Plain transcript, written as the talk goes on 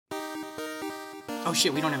Oh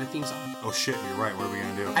shit, we don't have a theme song. Oh shit, you're right. What are we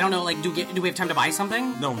gonna do? I don't know, like, do we have time to buy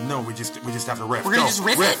something? No, we just have to riff. We're gonna just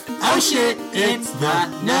riff it? Oh shit, it's the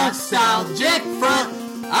Nostalgic Front,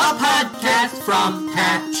 a podcast from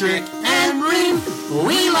Patrick and Reem.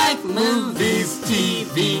 We like movies,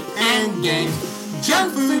 TV, and games,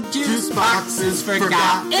 junk food, juice boxes,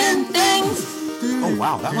 forgotten things. Oh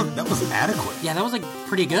wow, that was adequate. Yeah, that was like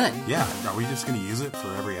pretty good. Yeah, are we just gonna use it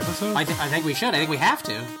for every episode? I think we should. I think we have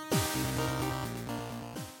to.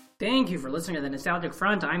 Thank you for listening to the Nostalgic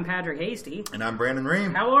Front. I'm Patrick Hasty. And I'm Brandon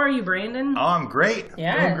Ream. How are you, Brandon? Oh, I'm great.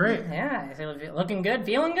 Yeah, doing great. Yeah, looking good,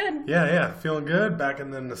 feeling good. Yeah, feeling good. Back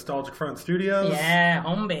in the Nostalgic Front studios. Yeah,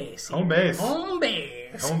 home base. Home base,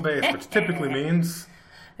 which typically means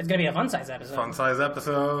it's gonna be a fun size episode.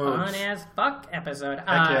 Fun as fuck episode. Heck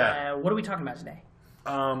yeah. What are we talking about today?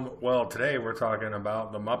 Well, today we're talking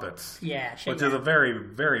about the Muppets. Yeah, which is a very,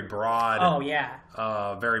 very broad. Oh yeah.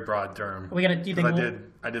 Very broad term. Do you think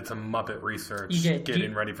I did some Muppet research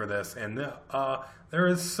getting ready for this, and there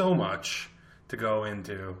is so much to go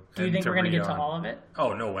into. Do you think we're going to get to all of it?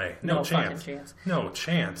 Oh, no way. No chance. Fucking chance. No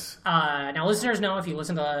chance. Now, listeners know, if you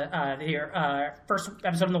listen to the first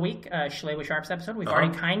episode of the week, Schley with Sharp's episode, we've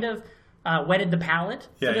already kind of wetted the palate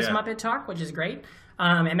for this Muppet talk, which is great.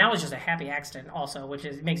 And that was just a happy accident also, which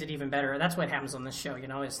makes it even better. That's what happens on this show,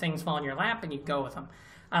 is things fall in your lap and you go with them.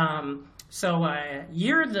 So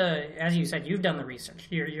you're as you said, you've done the research.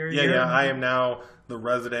 I am now the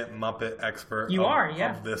resident Muppet expert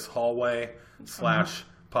of this hallway /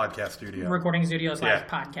 podcast studio. Recording studio /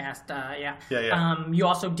 podcast, you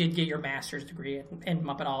also did get your master's degree in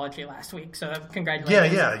Muppetology last week, so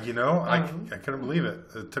congratulations. I couldn't believe it.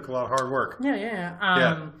 It took a lot of hard work.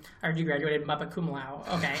 I heard you graduated Muppet cum laude.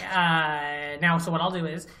 Okay. Now, so what I'll do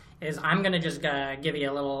is I'm going to just give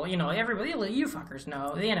you a little, everybody, you fuckers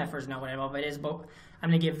know, the NFers know what a Muppet is, but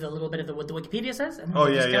I'm going to give a little bit of what the Wikipedia says, and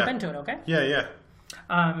we'll just jump into it, okay? Yeah.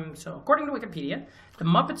 So, according to Wikipedia, the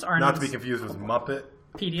Muppets are... Not to be confused with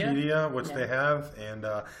Muppetpedia, which they have, and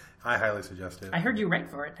I highly suggest it. I heard you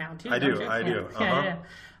write for it now, too. I do. Yeah.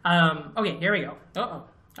 Okay, here we go. Uh-oh.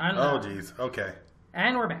 Oh, geez. Okay.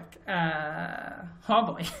 And we're back. Oh,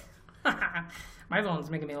 boy. My phone's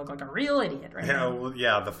making me look like a real idiot right now.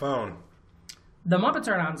 The phone. The Muppets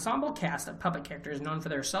are an ensemble cast of puppet characters known for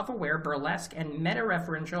their self-aware, burlesque, and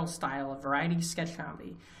meta-referential style of variety sketch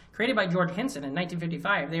comedy. Created by George Henson in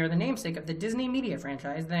 1955, they are the namesake of the Disney media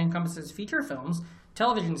franchise that encompasses feature films,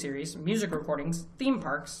 television series, music recordings, theme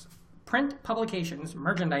parks, print publications,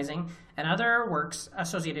 merchandising, and other works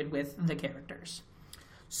associated with the characters.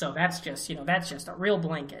 So that's just a real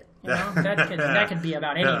blanket. That could be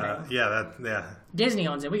about anything. Disney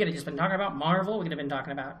owns it. We could have just been talking about Marvel. We could have been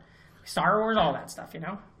talking about Star Wars, all that stuff,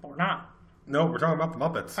 but we're not. No, we're talking about the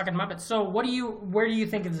Muppets. Fucking Muppets. So where do you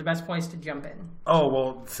think is the best place to jump in? Oh,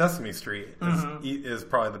 well, Sesame Street is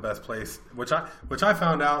probably the best place, which I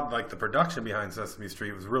found out, like, the production behind Sesame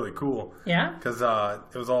Street was really cool. Yeah? Because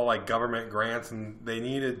it was all, like, government grants, and they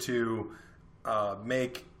needed to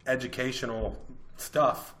make educational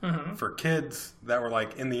stuff for kids that were,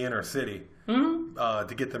 like, in the inner city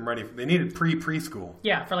to get them ready. They needed preschool.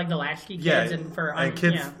 Yeah, for, like, the latchkey kids and for...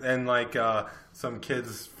 and like, some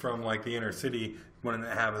kids from, like, the inner city wouldn't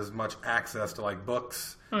have as much access to, like,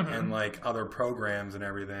 books and, like, other programs and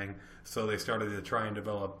everything. So they started to try and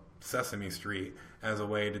develop Sesame Street as a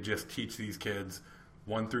way to just teach these kids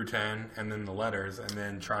 1 through 10 and then the letters, and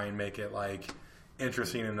then try and make it, like,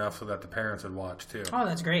 interesting enough so that the parents would watch too. Oh,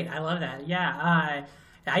 that's great. I love that. Yeah.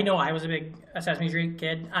 I know I was a big Sesame Street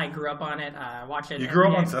kid. I grew up on it, watched it. You grew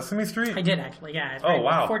up on Sesame Street? I did, actually, yeah. Oh,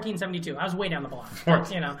 wow. 1472. I was way down the block.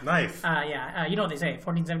 Nice. You know what they say,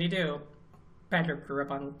 1472, Patrick grew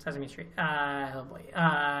up on Sesame Street. Oh, boy.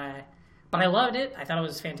 But I loved it. I thought it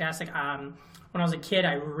was fantastic. When I was a kid,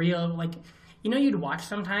 I really, like... you'd watch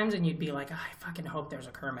sometimes and you'd be like, I fucking hope there's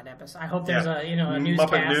a Kermit episode. I hope there's a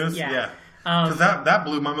newscast. Muppet News, yeah. Because that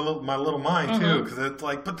blew my little mind, too. Because it's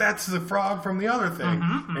like, but that's the frog from the other thing.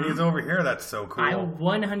 And he's over here. That's so cool. I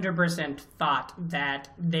 100% thought that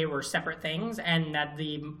they were separate things and that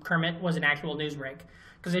the Kermit was an actual news break.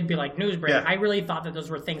 Because it'd be like, news break. Yeah. I really thought that those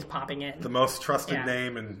were things popping in. The most trusted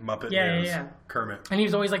name in Muppet News. Kermit. And he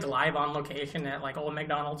was always like live on location at like Old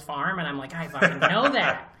McDonald's farm. And I'm like, I fucking know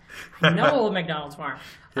that. I know Old McDonald's farm.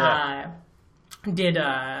 Yeah. And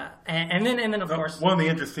then of course one of the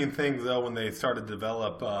interesting things though when they started to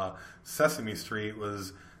develop Sesame Street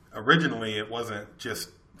was originally it wasn't just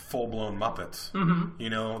full blown Muppets.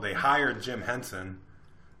 They hired Jim Henson,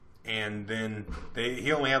 and then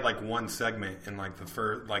he only had like one segment in like the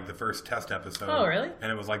first test episode. Oh, really?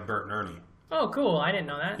 And it was like Bert and Ernie. Oh, cool. I didn't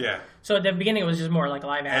know that. Yeah. So at the beginning, it was just more like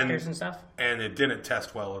live actors and stuff? And it didn't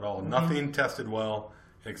test well at all. Nothing tested well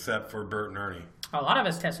except for Bert and Ernie. A lot of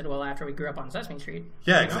us tested well after we grew up on Sesame Street.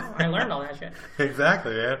 Yeah, exactly. I learned all that shit.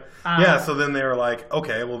 Exactly, man. Yeah, so then they were like,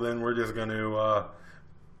 okay, well then we're just going to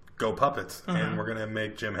go puppets. And we're going to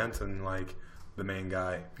make Jim Henson like the main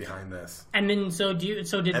guy behind this. And then,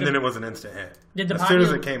 then it was an instant hit. As soon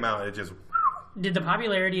as it came out, it just... Did the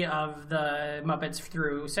popularity of the Muppets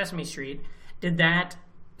through Sesame Street, did that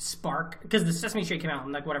spark... Because the Sesame Street came out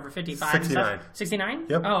in, like, whatever, 55 69. 69?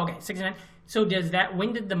 Yep. Oh, okay, 69. So does that...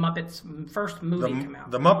 When did the Muppets' first movie come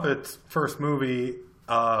out? The Muppets' first movie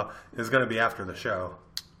is going to be after the show.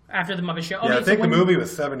 After the Muppet Show? Yeah, I think the movie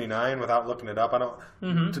was 79 without looking it up. I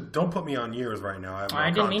don't... Don't put me on years right now. I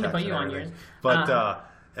didn't mean to put you on years. But...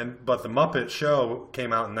 But the Muppet Show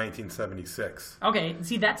came out in 1976. Okay,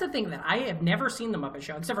 see, that's a thing that I have never seen the Muppet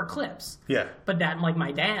Show, except for clips. Yeah. But that, like,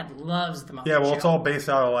 my dad loves the Muppet Show. Yeah, well, it's all based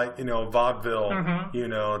out of, like,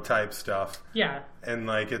 vaudeville, type stuff. Yeah. And,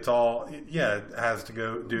 like, it's all, it has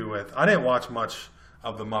to do with... I didn't watch much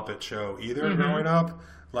of the Muppet Show either growing up.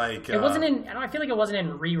 Like it wasn't in... I feel like it wasn't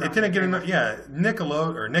in reruns. It didn't get enough... Yeah,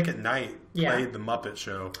 Nickelodeon, or Nick at Night played the Muppet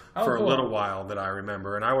Show for a little while that I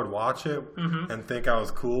remember. And I would watch it and think I was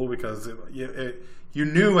cool because you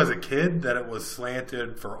knew as a kid that it was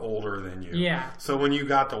slanted for older than you. Yeah. So when you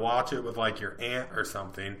got to watch it with, like, your aunt or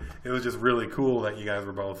something, it was just really cool that you guys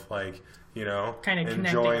were both, like, kind of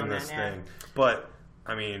enjoying this thing. But,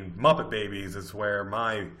 I mean, Muppet Babies is where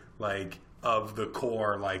my, like, of the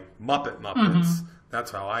core, like, Muppets... That's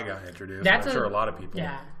how I got introduced. I'm sure a lot of people.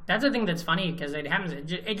 Yeah, that's the thing that's funny because it happens.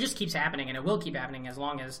 It just keeps happening, and it will keep happening as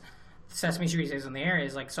long as Sesame Street stays in the air.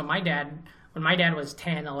 Is like, so my dad, when my dad was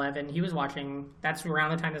 10, 11, he was watching. That's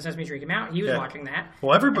around the time that Sesame Street came out. He was watching that.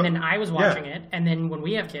 Well, everybody. And then I was watching it, and then when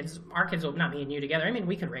we have kids, our kids will not me and you together. I mean,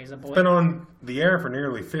 we could raise a boy. It's been on the air for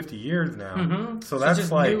nearly 50 years now. So that's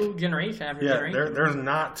just like new generation after generation. There's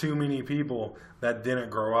not too many people that didn't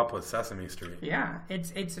grow up with Sesame Street. Yeah,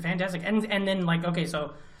 it's fantastic. And then like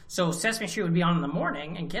So Sesame Street would be on in the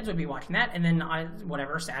morning, and kids would be watching that, and then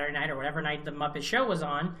whatever Saturday night or whatever night the Muppet Show was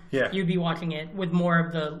on, you'd be watching it with more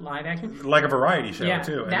of the live action, like a variety show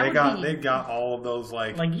too. And they got all of those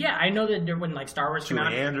like I know that when like Star Wars came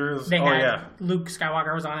out, Andrews, they had Luke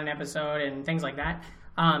Skywalker was on an episode and things like that.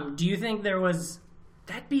 Do you think there was?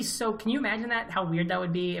 That'd be so... Can you imagine that? How weird that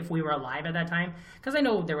would be if we were alive at that time? Because I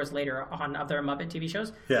know there was later on other Muppet TV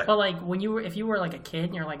shows. Yeah. But like if you were like a kid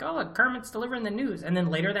and you're like, oh, look, Kermit's delivering the news, and then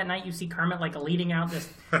later that night you see Kermit like leading out this...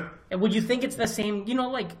 Would you think it's the same?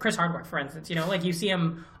 Like Chris Hardwick, for instance. Like you see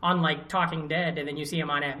him on like Talking Dead, and then you see him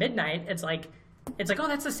on At Midnight. It's like, oh,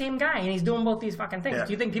 that's the same guy, and he's doing both these fucking things. Yeah.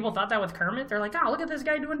 Do you think people thought that with Kermit? They're like, oh, look at this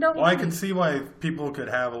guy doing double. Well, I can see why people could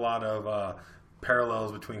have a lot of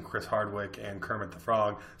parallels between Chris Hardwick and Kermit the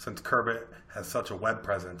Frog, since Kermit has such a web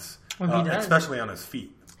presence, especially on his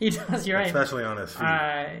feet. He does. You're right. Especially on his feet.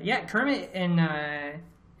 Yeah, Kermit and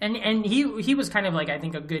he was kind of like, I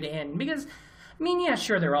think, a good end because. I mean, yeah,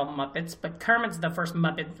 sure, they're all Muppets, but Kermit's the first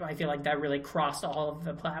Muppet, I feel like, that really crossed all of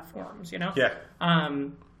the platforms, Yeah.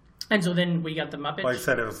 And so then we got the Muppets. Like I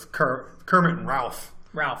said, it was Kermit and Ralph.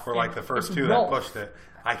 Were like the first two that pushed it.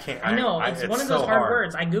 I know. It's one of those hard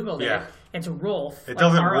words. I Googled it. It's Rolf. It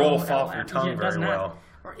doesn't roll off your tongue very well.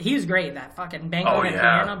 He was great, that fucking banging on the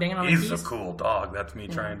piano, banging on the keys. He's a cool dog. That's me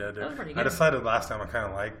trying to do. I decided last time I kind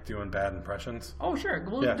of liked doing bad impressions. Oh, sure.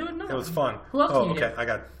 We'll do another one. It was fun. Who else do you do? I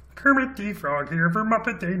got Kermit the Frog here for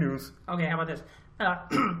Muppet Day News. Okay, how about this?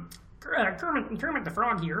 Kermit the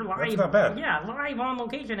Frog here, live. That's not bad. Yeah, live on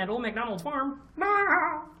location at Old McDonald's Farm.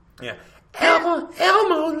 Yeah.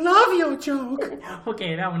 Elmo, love your joke.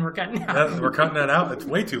 Okay, that one we're cutting out. We're cutting that out? It's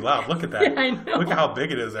way too loud. Look at that. Yeah, I know. Look at how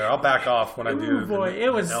big it is there. I'll back off when I do. Oh boy,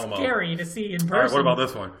 it was Elmo. scary to see in person. All right, what about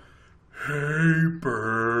this one? Hey,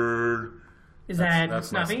 bird. That's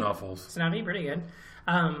Snuffy? Snuffles. Snuffy, pretty good.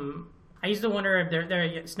 I used to wonder if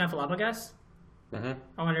they're Snuffleupagus. Mm-hmm.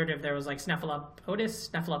 I wondered if there was like Snuffleup Otis,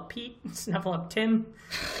 Snuffleup Pete, Snuffleup Tim.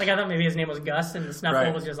 Like I thought maybe his name was Gus and the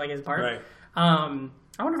Snuffle was just like his part. Right.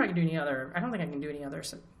 I wonder if I can do any other. I don't think I can do any other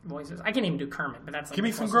voices. I can't even do Kermit, but that's like give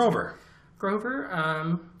me some Grover.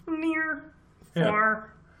 Grover, near,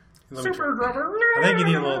 far, super Grover. I think you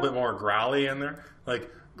need a little bit more growly in there,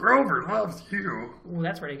 like Grover loves you. Ooh,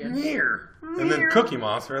 that's pretty good. Near. And then Cookie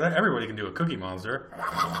Monster. Everybody can do a Cookie Monster.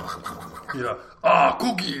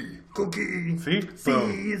 Cookie. See? C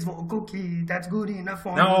is for cookie. That's good enough for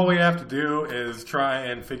me. Now all we have to do is try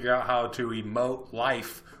and figure out how to emote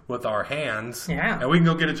life with our hands. Yeah. And we can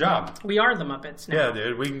go get a job. We are the Muppets now. Yeah,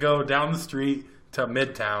 dude. We can go down the street to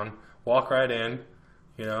Midtown, walk right in,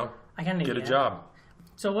 I kinda get a job.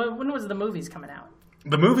 So when was the movies coming out?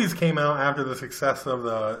 The movies came out after the success of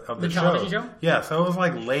the show. Television show? Yeah, so it was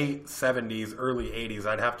like late 70s, early 80s.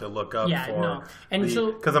 I'd have to look up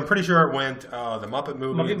because I'm pretty sure it went the Muppet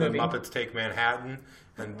movie, then Muppets Take Manhattan,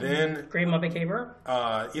 and then Great Muppet Caper.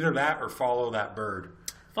 Either that or Follow That Bird.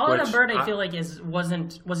 Follow That Bird, I feel like was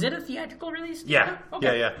it a theatrical release? Yeah,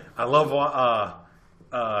 okay. yeah. I love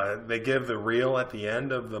they give the reel at the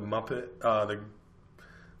end of the Muppet the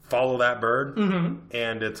Follow That Bird,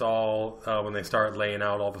 and it's all when they start laying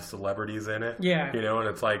out all the celebrities in it. Yeah, and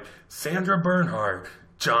it's like Sandra Bernhard,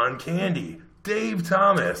 John Candy, Dave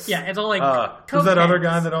Thomas. Yeah, it's all like who's that other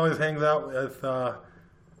guy that always hangs out with?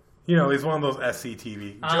 He's one of those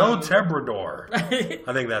SCTV. Joe Tebrador.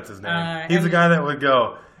 I think that's his name. He's the guy that would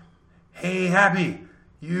go, "Hey, Happy,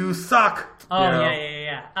 you suck." Oh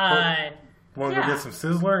yeah. Want to go get some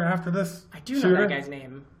Sizzler after this? I do know that guy's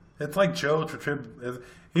name. It's like Joe.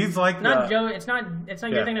 He's like Joe. It's not.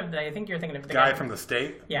 You're thinking of. I think you're thinking of the guy from the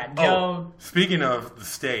state. Yeah, Joe. Oh, speaking of the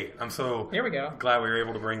state, I'm so there we go. Glad we were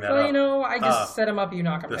able to bring that up. Well, I just set him up. You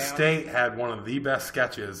knock him down. The state had one of the best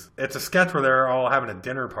sketches. It's a sketch where they're all having a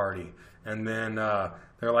dinner party, and then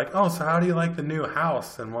they're like, "Oh, so how do you like the new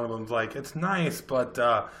house?" And one of them's like, "It's nice, but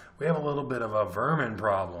we have a little bit of a vermin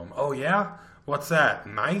problem." "Oh yeah, what's that?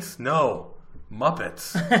 Nice? No,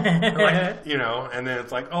 Muppets." And then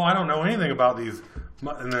it's like, "Oh, I don't know anything about these."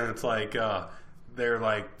 And then it's like they're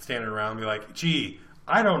like standing around and be like, "Gee,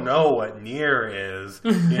 I don't know what near is.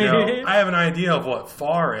 I have an idea of what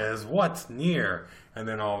far is. What's near?" And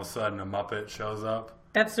then all of a sudden a Muppet shows up.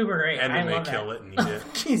 That's super great. And then they kill it and eat it.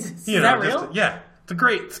 Jesus, is that real? It's a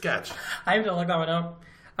great sketch. I have to look that one up.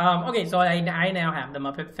 Okay, so I now have the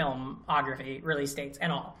Muppet filmography, release dates,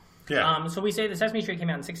 and all. Yeah. So we say the Sesame Street came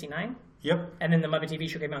out in 1969. Yep. And then the Muppet TV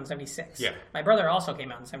show came out in 1976. Yeah. My brother also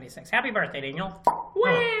came out in 1976. Happy birthday, Daniel.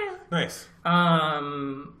 Oh, nice.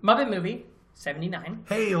 Muppet Movie, 1979.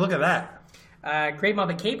 Hey, look at that. Great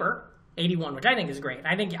Muppet Caper, 1981, which I think is great.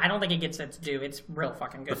 I don't think it gets its due. It's real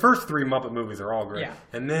fucking good. The first three Muppet movies are all great. Yeah.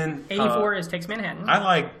 And then 1984 is Takes Manhattan. I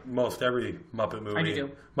like most every Muppet movie. I do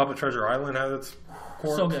too. Muppet Treasure Island has its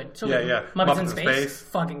course. So good. Yeah. Muppets in Space.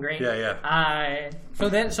 Fucking great. Yeah. So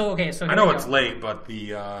I know it's late, but the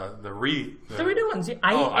redo ones.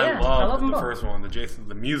 I love them the both. first one.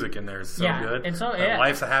 The music in there is so good. It's so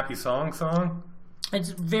Life's a Happy Song. It's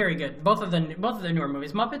very good. Both of the newer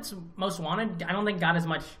movies. Muppets Most Wanted, I don't think got as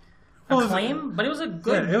much acclaim, but it was a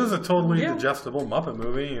good. Yeah, it was a totally digestible Muppet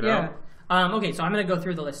movie. Yeah. Okay, so I'm going to go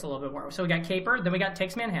through the list a little bit more. So we got Caper, then we got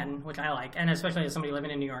Takes Manhattan, which I like, and especially as somebody living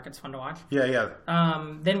in New York, it's fun to watch. Yeah.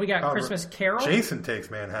 Then we got Christmas Carol. Jason Takes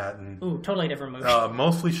Manhattan. Ooh, totally different movie.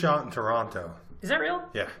 Mostly shot in Toronto. Is that real?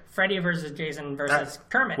 Yeah. Freddy versus Jason versus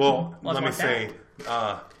Kermit. Well, let me say,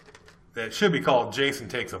 it should be called Jason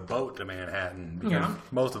Takes a Boat to Manhattan because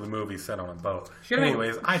most of the movie's set on a boat.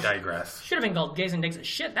 Anyways, I digress. Should have been called Jason Takes a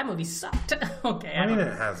Shit. That movie sucked. Okay. I mean,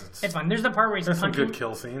 it has. It's fine. There's the part where he's punching. There's some good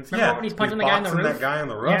kill scenes. Remember when he's punching the guy on the roof? That guy on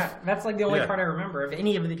the roof? Yeah, that's like the only part I remember of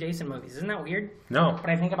any of the Jason movies. Isn't that weird? No. But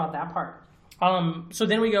I think about that part. So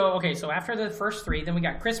then we go, so after the first three, then we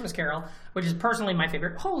got Christmas Carol, which is personally my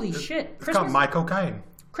favorite. Holy shit. It's called My Cocaine.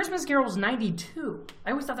 Christmas Carol's 92.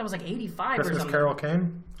 I always thought that was like 85 or something. Christmas Carol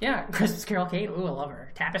Kane? Yeah, Christmas Carol Kane. Ooh, I love her.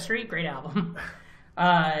 Tapestry, great album.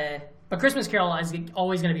 But Christmas Carol is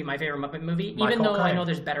always going to be my favorite Muppet movie, even though I know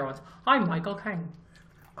there's better ones. I'm Michael Caine.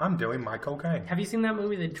 I'm doing my cocaine. Have you seen that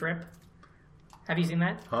movie, The Trip? Have you seen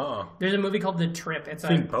that? Uh-uh. There's a movie called The Trip. It's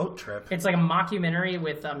a Boat Trip. It's like a mockumentary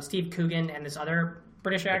with Steve Coogan and this other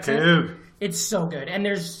British accent. Coog. It's so good. And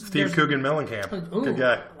there's Coogan Mellencamp. Ooh, good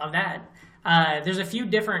guy. Love that. There's a few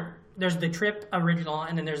different. There's the Trip original,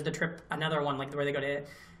 and then there's the Trip, another one like where they go to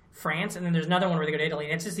France, and then there's another one where they go to Italy.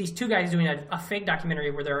 And it's just these two guys doing a fake documentary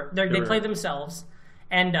where they play themselves,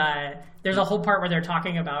 and there's a whole part where they're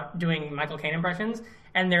talking about doing Michael Caine impressions,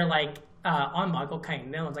 and they're like, "I'm Michael Caine."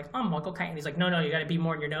 The other one's like, "I'm Michael Caine." He's like, "No, you got to be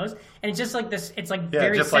more in your nose." And it's just like this. It's like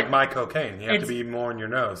very just set, like my cocaine. You have to be more in your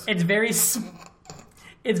nose. It's very.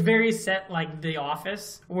 It's very set like The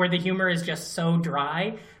Office, where the humor is just so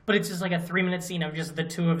dry, but it's just like a 3-minute scene of just the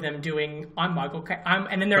two of them doing, "I'm Michael,"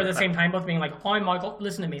 and then they're at the same time both being like, "I'm Michael,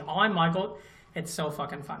 listen to me, I'm Michael." It's so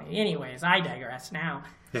fucking funny. Anyways, I digress now.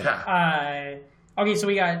 Yeah. Okay, so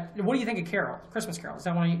we got, what do you think of Carol? Christmas Carol. Is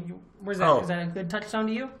that one where's that? Is that a good touchstone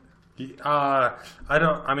to you? It's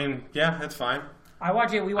fine. I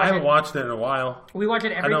watch it. I haven't watched it in a while. We watch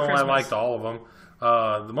it every Christmas. I liked all of them.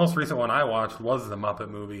 The most recent one I watched was the Muppet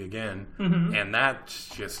movie again, and that's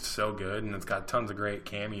just so good, and it's got tons of great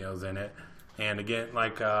cameos in it. And again,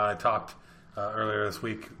 like I talked earlier this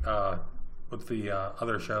week with the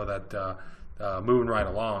other show that Moving Right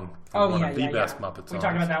Along. One of the best Muppet songs. We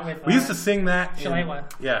talked about that with... we used to sing that in...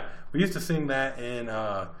 we used to sing that in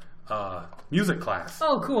music class.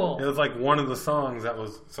 Oh, cool. It was like one of the songs that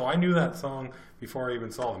was... So I knew that song before I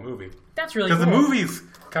even saw the movie. That's really cool. Because the movie's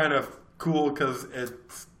kind of cool because it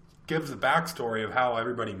gives the backstory of how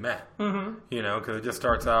everybody met. Mm-hmm. You know, because it just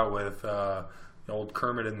starts out with old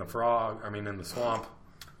Kermit and the Frog. I mean, in the swamp.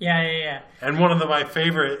 Yeah. And one of my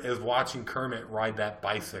favorite is watching Kermit ride that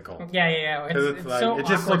bicycle. Yeah. It's like, so it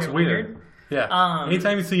just looks weird. Yeah.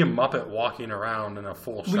 Anytime you see a Muppet walking around in a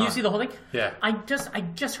full shot. Will you see the whole thing? Yeah. I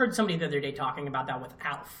just heard somebody the other day talking about that with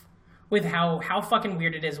Alf. With how fucking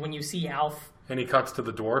weird it is when you see Alf. And he cuts to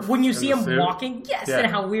the dwarf. When you see him walking. Yes, and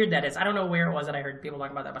how weird that is. I don't know where it was that I heard people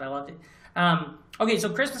talking about that, but I loved it. Okay, so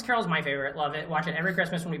Christmas Carol is my favorite. Love it. Watch it every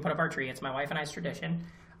Christmas when we put up our tree. It's my wife and I's tradition.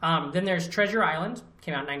 Then there's Treasure Island.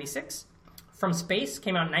 Came out in 96. From Space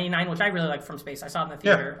came out in 99, which I really liked From Space. I saw it in the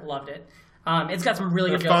theater. Yeah. Loved it. It's got some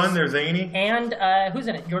really good jokes. Fun. There's Zany. And who's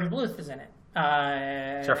in it? George Bluth is in it.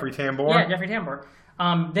 Jeffrey Tambor. Yeah, Jeffrey Tambor.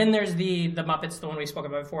 Then there's the Muppets, the one we spoke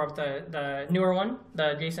about before, the newer one,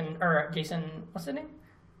 the Jason, what's his name?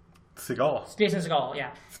 Seagal. Jason Seagal,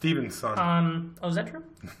 yeah. Steven's son. Is that true?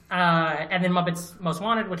 And then Muppets Most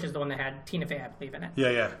Wanted, which is the one that had Tina Fey, I believe, in it.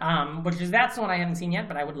 Yeah. That's the one I haven't seen yet,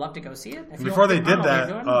 but I would love to go see it. Before they did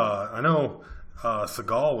that, I know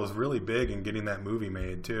Seagal was really big in getting that movie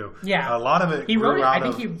made too. Yeah, a lot of it. He wrote it. I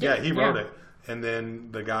think he did. Yeah, he wrote it, and then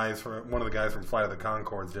one of the guys from Flight of the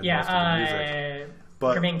Conchords did most of the music.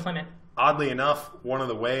 But Jermaine Clement. Oddly enough, one of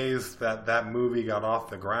the ways that movie got off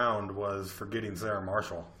the ground was for getting Sarah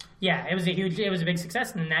Marshall. Yeah, it was a big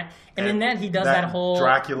success in that. And in that he does that whole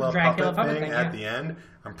Dracula puppet thing at the end.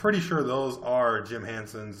 I'm pretty sure those are Jim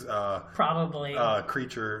Henson's probably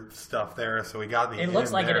creature stuff there. So we got the. It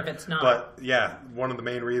looks like it if it's not. But yeah, one of the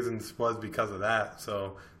main reasons was because of that.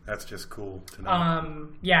 So that's just cool to know.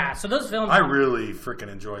 Yeah. So those films. I really freaking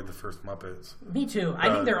enjoyed the first Muppets. Me too.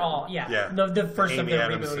 I think they're all the first Amy of the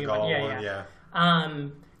Adams, reboot. Seagal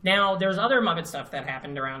one. Now, there's other Muppet stuff that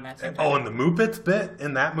happened around that same time. Oh, and the Muppets bit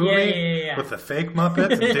in that movie? Yeah. With the fake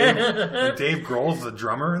Muppets and Dave Grohl's the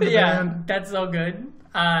drummer in the band? Yeah, that's so good.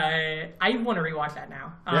 I want to rewatch that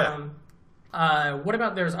now. What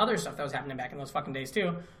about there's other stuff that was happening back in those fucking days,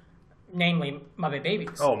 too? Namely, Muppet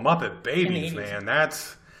Babies. Oh, Muppet Babies, man.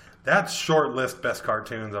 That's short list best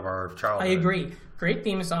cartoons of our childhood. I agree. Great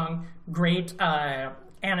theme song. Great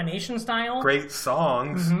animation style. Great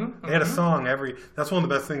songs. They had a song every... That's one of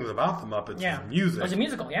the best things about the Muppets is music. It was a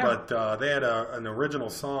musical, yeah. But they had an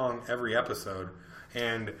original song every episode.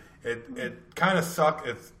 And it kind of sucked.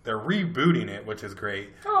 They're rebooting it, which is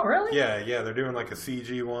great. Oh, really? Yeah. They're doing like a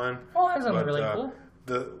CG one. Oh, that's really cool.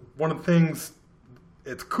 One of the things...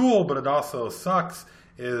 It's cool, but it also sucks,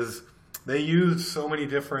 is... They use so many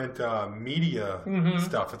different media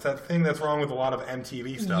stuff. It's that thing that's wrong with a lot of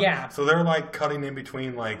MTV stuff. Yeah. So they're like cutting in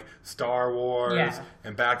between like Star Wars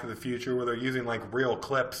and Back to the Future, where they're using like real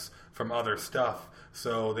clips from other stuff.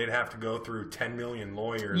 So they'd have to go through 10 million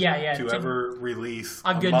lawyers to ever release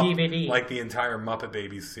a good DVD, like the entire Muppet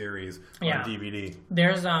Babies series on DVD.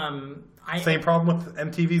 There's same problem with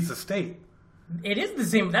MTV's estate. It is the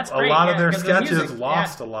same. That's great. A lot of their sketches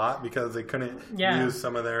lost a lot because they couldn't use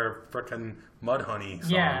some of their frickin' Mudhoney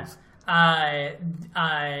songs. Yeah.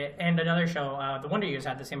 And another show, The Wonder Years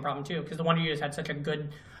had the same problem too, because The Wonder Years had such a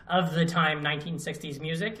good of the time 1960s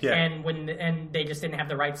music, and they just didn't have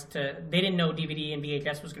the rights to. They didn't know DVD and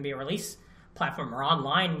VHS was going to be a release platform or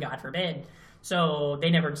online, God forbid. So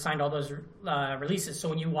they never signed all those releases. So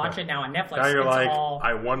when you watch it now on Netflix, now you're it's all...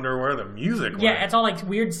 I wonder where the music went. Yeah, it's all like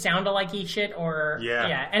weird sound-alike-y shit or...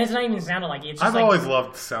 Yeah, and it's not even sound-alike-y. It's just I've always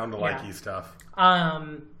loved sound-alike-y stuff.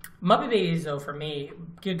 Muppet Babies, though, for me,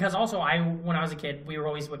 because also when I was a kid, we were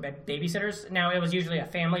always with babysitters. Now, it was usually a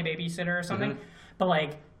family babysitter or something. But,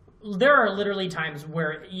 like, there are literally times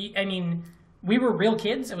where, we were real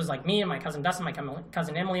kids. It was like me and my cousin Dustin, my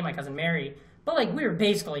cousin Emily, my cousin Mary... But, like, we were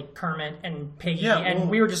basically Kermit and Piggy,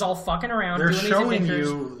 and we were just all fucking around doing these adventures. They're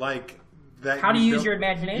showing you, like... that how to use your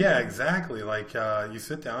imagination. Yeah, exactly. Like, you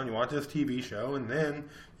sit down, you watch this TV show, and then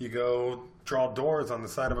you go draw doors on the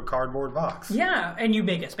side of a cardboard box. Yeah, and you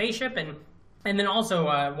make a spaceship, and then also,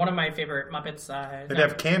 one of my favorite Muppets... They'd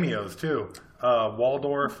have cameos, too.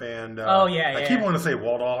 Waldorf and... I keep wanting to say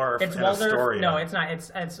Waldorf and Astoria. No, it's not.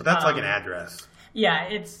 It's but that's like an address. Yeah,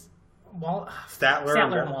 it's... Statler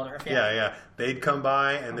and Waldorf, yeah. They'd come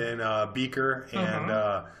by, and then Beaker and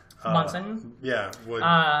Bunsen. Yeah, would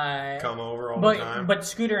come over all but, the time. But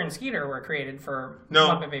Scooter and Skeeter were created for No.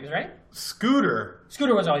 Muppet Babies, right? Scooter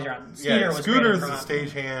Was always around. Skeeter was Scooter's created the for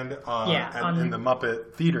Muppet. stagehand in the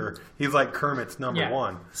Muppet Theater. He's like Kermit's number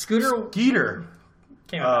one. Skeeter.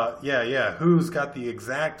 Who's got the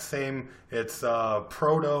exact same? It's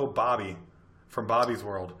Proto Bobby from Bobby's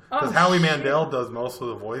World. Because Howie Mandel does most of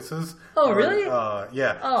the voices. Oh, really?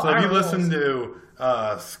 Yeah. Oh, so if you listen to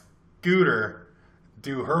Scooter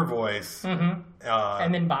do her voice. Mm-hmm.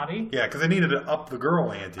 And then Bobby? Yeah, because they needed to up the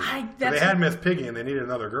girl ante. They had Miss Piggy and they needed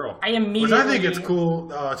another girl. Which I think it's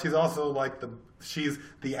cool. She's also like she's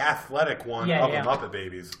the athletic one of the Muppet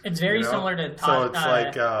Babies. It's very similar to Todd. So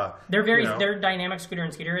it's their dynamic Scooter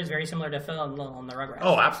and Skeeter is very similar to Phil and Lil and the Rugrats.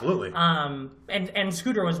 Oh, absolutely. And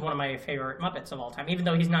Scooter was one of my favorite Muppets of all time, even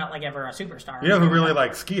though he's not like ever a superstar. You know who really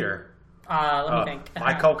likes Skeeter? Let me think.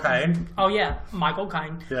 Michael Caine. Oh, yeah. Michael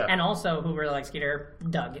Caine. Yeah. And also, who really likes Skeeter?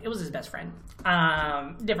 Doug. It was his best friend.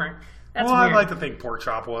 Different. That's weird. I'd like to think Pork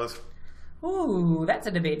Chop was. Ooh, that's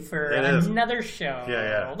a debate for another show.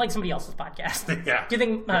 Yeah. Like somebody else's podcast. Yeah. Do you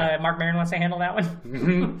think Mark Maron wants to handle that one?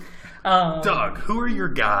 Mm-hmm. Doug, who are your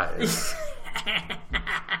guys?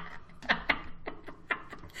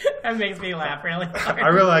 That makes me laugh really hard. I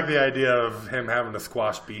really like the idea of him having to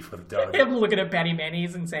squash beef with Doug. Him looking at Patty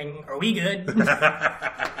Mayonnaise and saying, "Are we good?"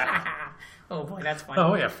 Oh boy, that's fun.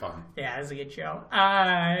 Oh, we have fun. Yeah, it's a good show.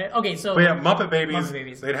 Okay, so... But yeah, Muppet Babies,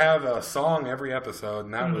 they'd have a song every episode,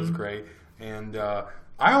 and that was great. And I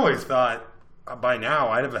always thought, by now,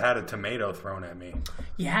 I'd have had a tomato thrown at me.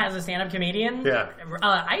 Yeah, as a stand-up comedian? Yeah.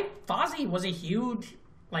 Fozzie was a huge...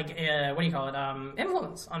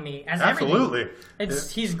 influence on me as Absolutely. Everything.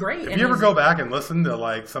 He's great. If you ever go back and listen to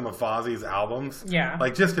like some of Fozzie's albums,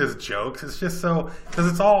 like just his jokes, it's just so because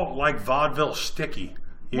it's all like vaudeville shticky.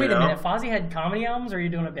 Wait a minute, Fozzie had comedy albums, or are you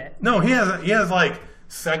doing a bit? No, he has like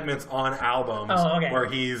segments on albums where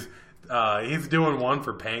he's doing one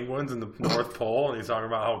for penguins in the North Pole, and he's talking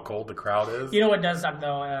about how cold the crowd is. You know what does suck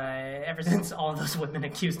though? Ever since all of those women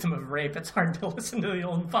accused him of rape, it's hard to listen to the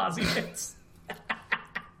old Fozzie hits.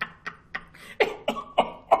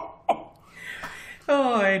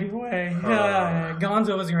 Oh, anyway.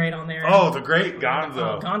 Gonzo was great on there. Oh, the great Gonzo.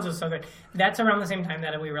 Oh, Gonzo's so good. That's around the same time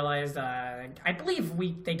that we realized, I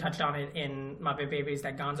believe they touched on it in Muppet Babies,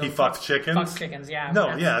 that Gonzo... He fucks chickens? Fucks chickens, yeah.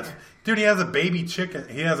 No, yeah. Dude, he has a baby chicken.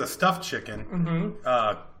 He has a stuffed chicken.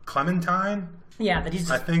 Mm-hmm. Clementine? Yeah, that he's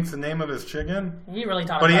just... I think's the name of his chicken. He really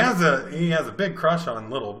taught But he has a big crush on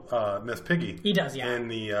little Miss Piggy. He does, yeah. In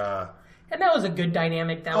the... And that was a good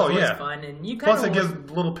dynamic. That was always fun. And you kind Plus, it gives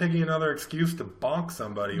Little Piggy another excuse to bonk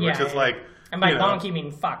somebody, which is like... And by bonk, you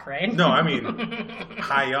mean fuck, right? No, I mean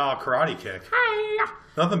hi-ya karate kick. Hi-ya.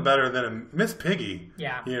 Nothing better than a Miss Piggy.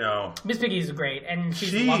 Yeah. You know. Miss Piggy's great, and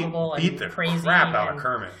she's lovable and crazy. She beat the crap out of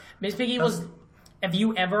Kermit. Miss Piggy was... If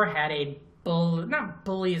you ever had a not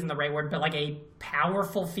bully isn't the right word, but like a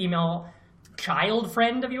powerful female child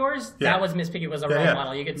friend of yours, that was Miss Piggy was a role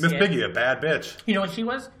model. You could see Miss Piggy, a bad bitch. You know what she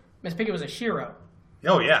was? Miss Piggy was a shero.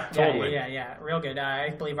 Oh, yeah, totally. Yeah. Real good.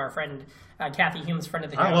 I believe our friend, Kathy Hume's friend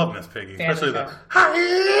of the show. I love Miss Piggy, especially the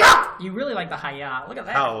hi-ya! You really like the hi-ya. Look at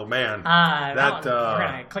that. Oh, man. We're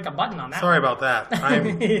going to click a button on that. Sorry about that. I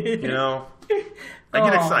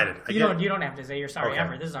get excited. You don't have to say you're sorry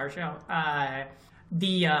ever. This is our show.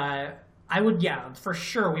 For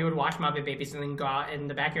sure, we would watch Muppet Babies and then go out in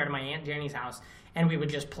the backyard of my Aunt Jenny's house, and we would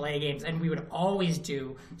just play games. And we would always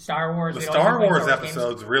do Star Wars. The Star Wars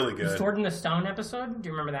episode's really good. The Sword in the Stone episode, do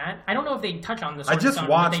you remember that? I don't know if they touch on the Sword I just in the Stone,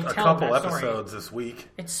 watched but a couple episodes this week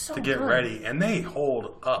to get ready, and they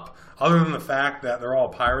hold up. Other than the fact that they're all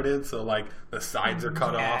pirated, so like the sides are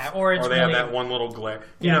cut off, or they have that one little glare.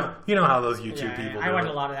 You know how those YouTube people do I watch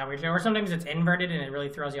a lot of that weird show. Or sometimes it's inverted and it really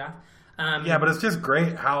throws you off. But it's just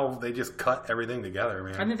great how they just cut everything together,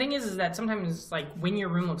 man. And the thing is that sometimes, like, when your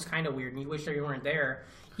room looks kind of weird and you wish that you weren't there,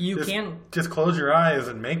 you can... Just close your eyes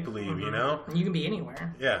and make believe, you know? You can be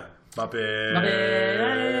anywhere. Yeah. Muppet.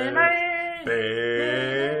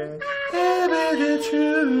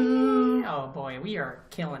 Oh, boy, we are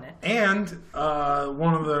killing it. And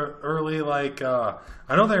one of the early, I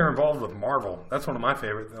know they were involved with Marvel. That's one of my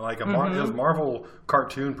favorite. It was Marvel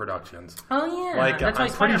cartoon productions. Oh, yeah. That's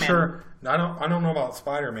I'm pretty sure... I don't know about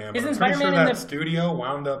Spider-Man, but I'm pretty sure that studio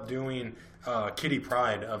wound up doing Kitty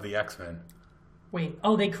Pryde of the X-Men. Wait,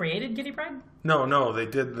 they created Kitty Pryde? No, they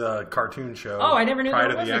did the cartoon show. Oh, I never knew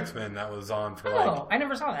Pride that of the X-Men that was on for I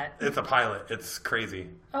never saw that. It's a pilot. It's crazy.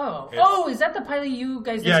 Is that the pilot you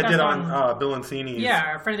guys discussed? Yeah, I did on Bill and Cini's.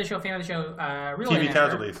 Yeah, friend of the show, fan of the show. TV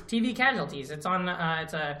Casualties. TV Casualties. It's on.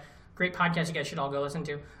 It's a great podcast you guys should all go listen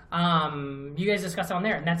to. You guys discuss it on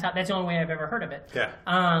there, and that's the only way I've ever heard of it. Yeah.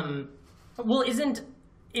 Well, isn't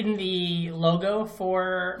in the logo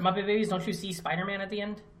for Muppet Babies, don't you see Spider-Man at the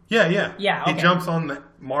end? Yeah, yeah. Yeah, okay. He jumps on the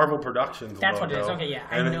Marvel Productions That's logo. what it is. Okay, yeah.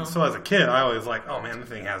 And then, so as a kid, I always like, oh man, this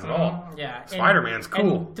thing has it all. Yeah. Spider-Man's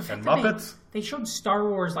cool. And Muppets. They showed Star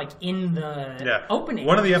Wars like in the opening.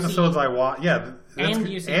 One of the episodes I watched, and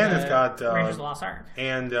you see it's got Raiders of the Lost Ark.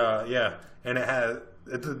 And and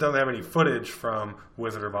it doesn't have any footage from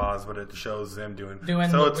Wizard of Oz, but it shows them doing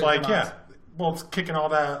so it's like it's kicking all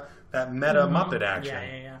that meta Muppet action.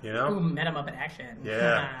 Yeah. You know? Ooh, meta Muppet action.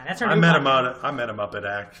 Yeah. That's our I new met podcast. a Muppet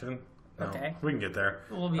action. No, okay. We can get there.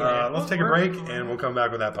 We'll be there. Let's take a break and we'll come back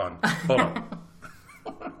with that pun. Hold on.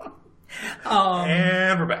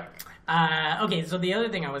 And we're back. Okay, so the other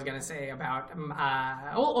thing I was going to say about...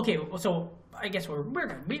 so I guess we're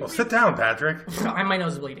good. Sit down, Patrick. My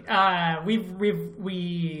nose is bleeding.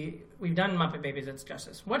 We've done Muppet Babies It's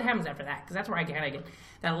Justice. What happens after that? Because that's where I kind of get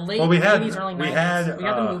that late 80s, early 90s. We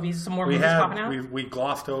got the movies, some more movies popping out. We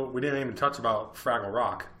glossed over, we didn't even touch about Fraggle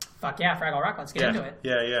Rock. Fuck yeah, Fraggle Rock. Let's get into it.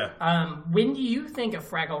 Yeah. When do you think of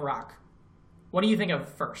Fraggle Rock? What do you think of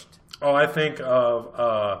first? Oh, I think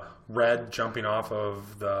of Red jumping off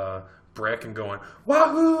of the brick and going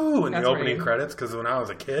wahoo in the opening credits, because when I was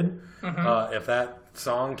a kid, if that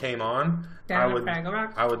song came on, I would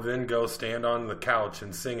then go stand on the couch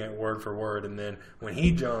and sing it word for word, and then when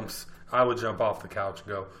he jumps, I would jump off the couch and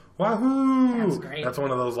go wahoo. That's great. That's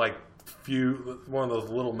one of those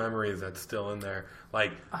little memories that's still in there.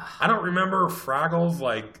 Like, I don't remember Fraggles,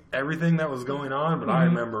 like everything that was going on, but I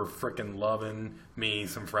remember freaking loving me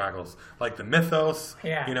some Fraggles. Like the Mythos.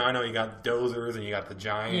 Yeah. You know, I know you got Dozers and you got the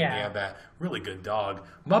Giant. Yeah. And you have that really good dog.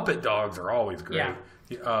 Muppet dogs are always great. Yeah.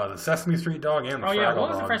 The Sesame Street dog and the Fraggle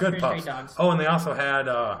dog. The good Sesame pups. Street dogs? Oh, and they also had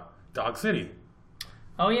Dog City.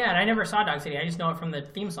 Oh yeah, and I never saw Dog City. I just know it from the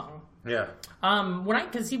theme song. Yeah. When I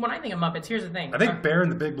think of Muppets, here's the thing. I think Bear in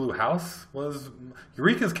the Big Blue House was...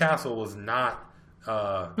 Eureka's Castle was not...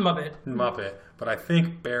 Muppet, but I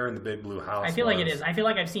think Bear in the Big Blue House. I feel like it is. I feel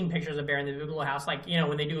like I've seen pictures of Bear in the Big Blue House, like, you know,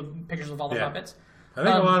 when they do pictures of all the Muppets. I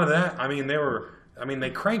think a lot of that. I mean,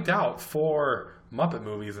 they cranked out 4 Muppet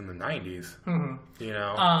movies in the 90s. You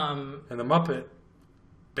know, and the Muppet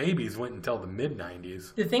Babies went until the mid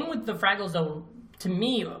 90s. The thing with the Fraggles, though, to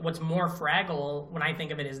me, what's more Fraggle when I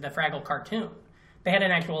think of it is the Fraggle cartoon. They had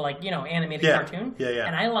an actual, like, you know, animated cartoon. Yeah.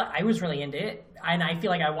 And I was really into it. And I feel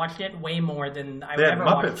like I watched it way more than I ever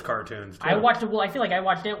watched. They had Muppets cartoons, too. I feel like I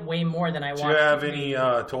watched it way more than I watched. Do you have any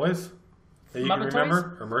toys that you Muppet can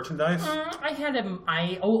remember? Toys? Or merchandise? I had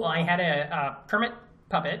a Kermit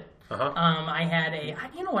puppet. I had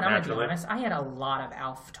you know what, I'm going to be honest. I had a lot of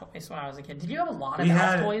Alf toys when I was a kid. Did you have a lot of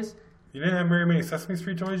Alf toys? You didn't have very many Sesame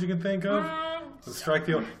Street toys you can think of? Let's strike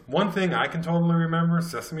the... One thing I can totally remember,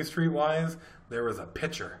 Sesame Street-wise, there was a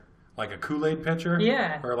pitcher. Like a Kool-Aid pitcher?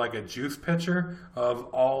 Yeah. Or like a juice pitcher of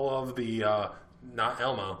all of the... not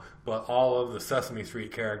Elmo, but all of the Sesame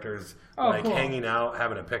Street characters cool. Hanging out,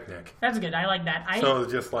 having a picnic. That's good. I like that. So it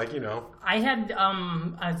was just like, you know... I had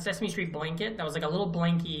a Sesame Street blanket that was like a little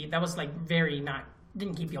blankie. That was like very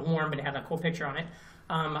didn't keep you warm, but it had a cool picture on it.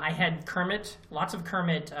 I had Kermit, lots of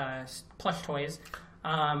Kermit plush toys.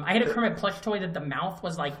 I had a Kermit plush toy that the mouth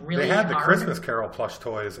was like really hard. They had the Christmas Carol plush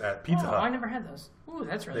toys at Pizza Hut. Oh, I never had those. Ooh,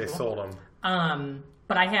 that's really cool. They sold them.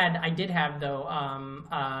 But I did have though.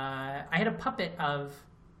 I had a puppet of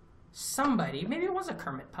somebody. Maybe it was a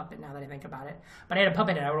Kermit puppet. Now that I think about it, but I had a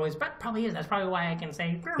puppet, and I would always. But probably is. That's probably why I can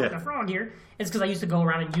say the frog here. It's because I used to go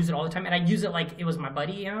around and use it all the time, and I use it like it was my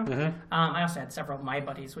buddy. You know. I also had several of my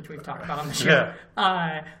buddies, which we've talked about on the show.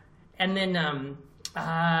 Yeah. And then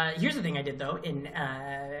here's the thing I did though. In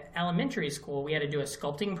elementary school, we had to do a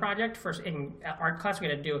sculpting project. In art class, we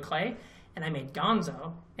had to do a clay, and I made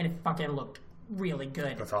Gonzo, and it fucking looked really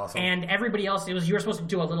good. That's awesome. And everybody else, you were supposed to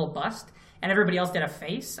do a little bust, and everybody else did a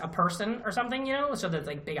face, a person or something, you know, so there's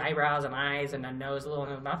like big eyebrows and eyes and a nose, a little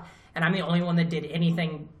in the mouth. And I'm the only one that did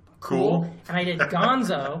anything cool. And I did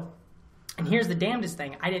Gonzo. And here's the damnedest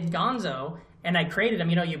thing: I did Gonzo, and I created him.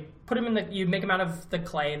 You know, you put him you make him out of the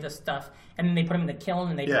clay, the stuff, and then they put him in the kiln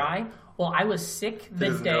and they dry. Well, I was sick the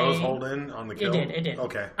did his day. nose hold in on the kiln? It did.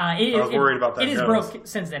 Okay. I was worried about that. It is broke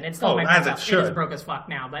since then. It's still as it should. It is broke as fuck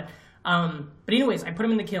now, but anyways, I put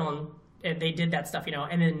him in the kiln. They did that stuff, you know,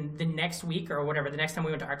 and then the next week or whatever, the next time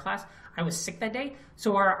we went to art class, I was sick that day.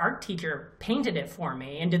 So our art teacher painted it for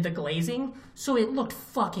me and did the glazing, so it looked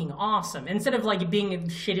fucking awesome. Instead of like being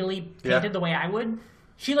shittily painted the way I would,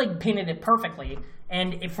 she like painted it perfectly.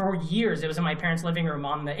 And for years, it was in my parents' living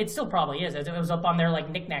room it still probably is. It was up on their like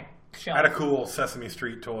knickknack shelf. I had a cool Sesame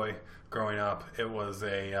Street toy growing up. It was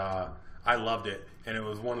I loved it, and it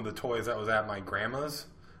was one of the toys that was at my grandma's.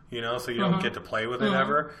 So you don't get to play with it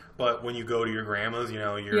ever. But when you go to your grandma's, you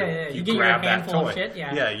grab that toy. Of shit,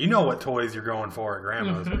 you know what toys you're going for at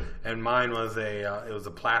grandma's. And mine was it was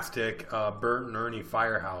a plastic Bert and Ernie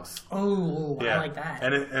firehouse. Oh, I like that.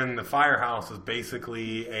 And the firehouse is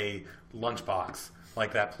basically a lunchbox,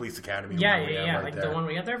 like that Police Academy. Movie right like there. the one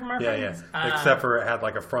we got there from our friends. Except for it had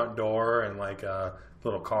like a front door and like a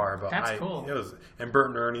little car. But that's cool. And Bert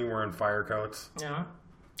and Ernie were in fire coats. Yeah,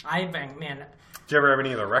 man. Did you ever have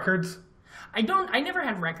any of the records? I never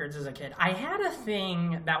had records as a kid. I had a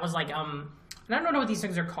thing that was like and I don't know what these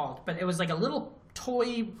things are called, but it was like a little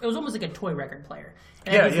toy. It was almost like a toy record player.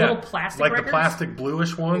 And it had these little plastic like records. The plastic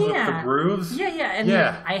bluish ones with the grooves. And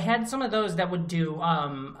then I had some of those that would do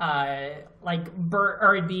like Bert,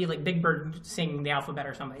 or it'd be like Big Bird singing the alphabet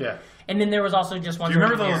or something. Yeah. And then there was also just ones. Do you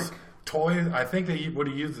remember those toys? I think they would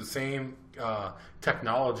have used the same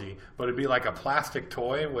technology, but it'd be like a plastic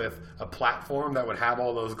toy with a platform that would have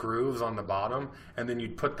all those grooves on the bottom, and then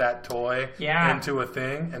you'd put that toy into a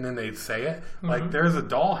thing, and then they'd say it. Like there's a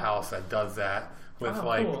dollhouse that does that with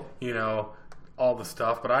cool. All the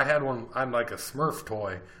stuff. But I had one. I'm like a Smurf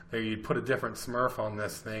toy that you'd put a different Smurf on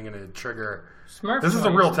this thing, and it'd trigger. This is a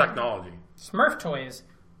real technology. Smurf toys,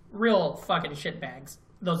 real fucking shitbags.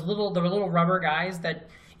 The little rubber guys that.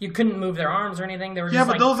 You couldn't move their arms or anything. They were just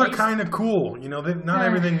but those are kind of cool. Not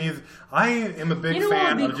everything needs. I am a big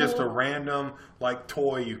fan of just a random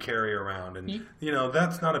toy you carry around, and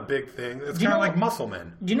that's not a big thing. It's kind of like Muscle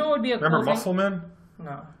Men. Do you know what would be a cool Remember Muscle Men?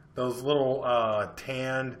 No. Those little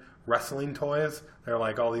tanned wrestling toys. They're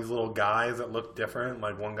like all these little guys that look different.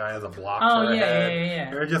 Like one guy has a block for a head. Yeah.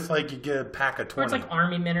 They're just like you get a pack of 20. Or it's like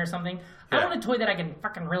Army Men or something. I want a toy that I can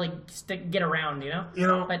fucking really get around.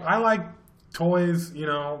 But I like. Toys,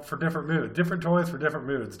 for different moods. Different toys for different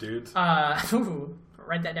moods, dudes.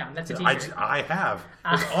 Write that down. That's a t-shirt. I have.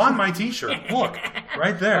 It's on my t-shirt. Look,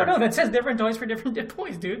 right there. Oh, no, that says different toys for different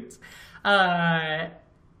toys, dudes.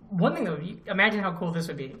 One thing, though, imagine how cool this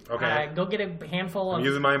would be. Okay. Go get a handful of... I'm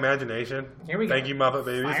using my imagination. Here we go. Thank you, Muppet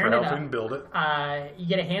Babies, for helping build it. You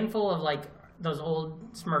get a handful of, those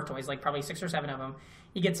old Smurf toys, probably 6 or 7 of them.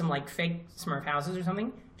 You get some fake Smurf houses or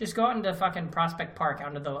something. Just go out into fucking Prospect Park, out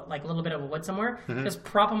into the little bit of a wood somewhere. Just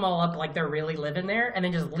prop them all up like they're really living there, and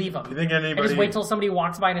then just leave them. You think anybody? And just wait till somebody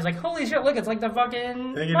walks by and is like, "Holy shit! Look, it's like the fucking."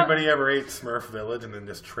 You think anybody ever ate Smurf Village and then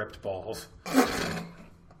just tripped balls?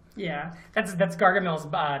 Yeah, that's Gargamel's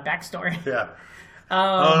backstory. Yeah.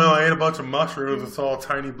 Oh no! I ate a bunch of mushrooms and saw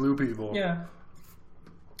tiny blue people. Yeah.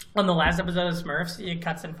 On the last episode of Smurfs, he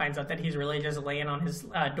cuts and finds out that he's really just laying on his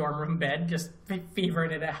dorm room bed, just fevering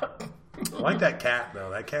it out. I like that cat, though.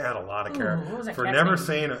 That cat had a lot of character. What was that For cat's never name?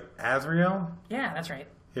 saying Azrael? Yeah, that's right.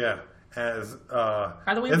 Yeah.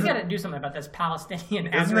 By the way, we got to do something about this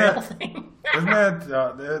Palestinian Azrael thing. Isn't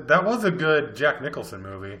that... that was a good Jack Nicholson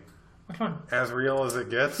movie. Which one? As Real as It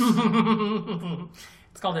Gets.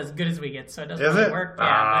 It's called As Good as We Get, so it doesn't really work.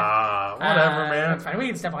 Yeah, whatever, man. That's fine. We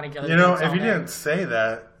can step on each other. If you didn't say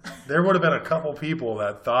that, there would have been a couple people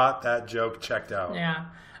that thought that joke checked out. Yeah.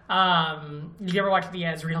 Did you ever watch the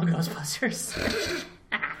As Real Ghostbusters?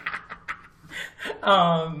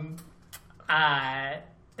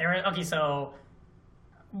 So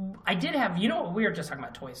I did have, we were just talking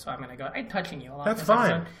about toys, so I'm going to go. I'm touching you a lot. That's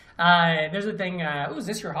fine. There's a thing, is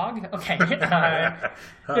this your hog? Okay.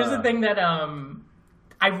 There's a thing that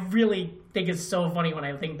I really think is so funny when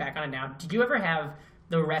I think back on it now. Did you ever have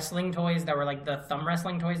the wrestling toys that were like the thumb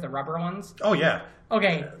wrestling toys, the rubber ones? Oh, yeah.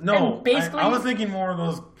 Okay. No, and basically, I was thinking more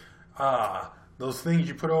of those things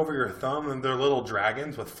you put over your thumb, and they're little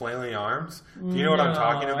dragons with flailing arms. Do you know what I'm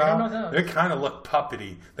talking about? I don't know those. They kind of look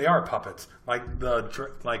puppety. They are puppets,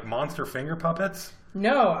 like monster finger puppets.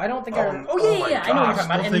 No, I don't think I. Yeah. I know what you're talking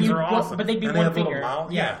about. Those things are awesome. But they'd be and one they have finger. Little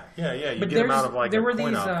mouth. Yeah. You but get them out of like there a were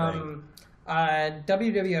point these out thing.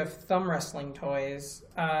 WWF thumb wrestling toys.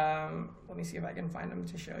 Let me see if I can find them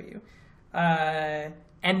to show you.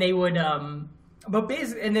 And they would, but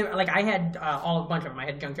basically, and they, I had a bunch of them. I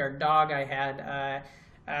had Junkyard Dog. I had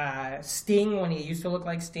Sting when he used to look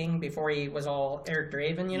like Sting before he was all Eric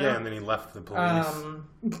Draven. Yeah, and then he left the police.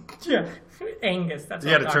 Yeah, Angus. That's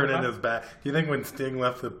he had to turn in his badge. Do you think when Sting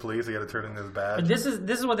left the police, he had to turn in his badge? But this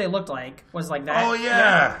is what they looked like. Was like that. Oh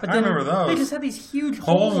yeah, But I remember those. They just had these huge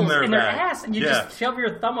holes in their ass, and you just shove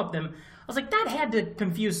your thumb up them. I was like, that had to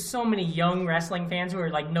confuse so many young wrestling fans who are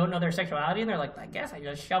like don't know their sexuality, and they're like, I guess I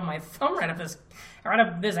just shoved my thumb right up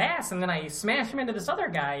this ass, and then I smash him into this other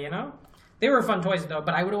guy, They were fun toys, though,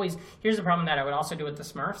 but I would always... Here's the problem that I would also do with the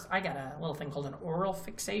Smurfs. I got a little thing called an oral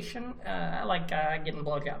fixation. I like getting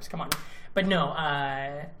blowjobs. Come on. But no,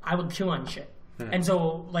 I would chew on shit. And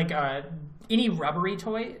so, like, any rubbery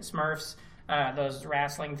toy, Smurfs, those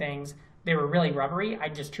wrestling things, they were really rubbery.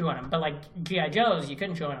 I'd just chew on them. But, like, G.I. Joes, you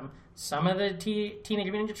couldn't chew on them. Some of the Teenage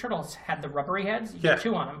Mutant Ninja Turtles had the rubbery heads. You could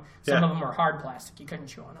chew on them. Some of them were hard plastic. You couldn't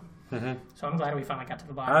chew on them. So I'm glad we finally got to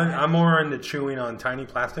the bottom of that. I'm more into chewing on tiny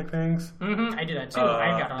plastic things. I do that, too.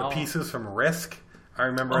 I got the pieces from Risk. I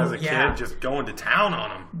remember as a kid just going to town on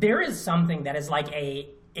them. There is something that is like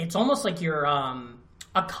it's almost like you're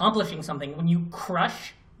accomplishing something when you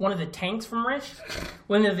crush one of the tanks from Risk.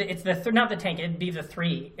 It's not the tank, it'd be the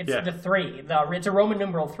 3. It's the 3. It's a Roman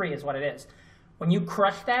numeral 3 is what it is. When you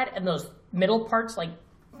crush that and those middle parts like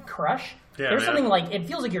crush, there's something like, it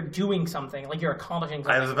feels like you're doing something, like you're accomplishing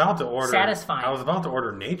something. I was about to order satisfying. I was about to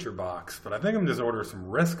order Nature Box, but I think I'm just ordering some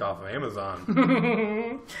Risk off of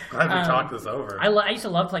Amazon. I had to talk this over. I used to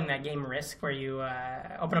love playing that game Risk, where you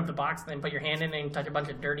open up the box and then put your hand in and touch a bunch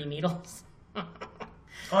of dirty needles.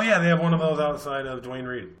 Oh yeah, they have one of those outside of Dwayne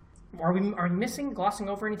Reed. Are we glossing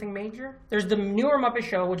over anything major? There's the newer Muppet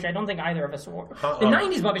Show, which I don't think either of us were. The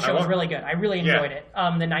 90s Muppet Show was really good. I really enjoyed it. The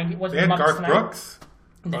 90s was they had Garth Brooks.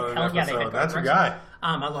 They had Garth That's Brooks. your guy.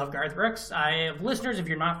 I love Garth Brooks. I have listeners, if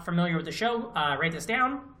you're not familiar with the show, write this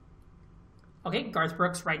down. Okay, Garth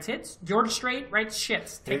Brooks writes hits. George Strait writes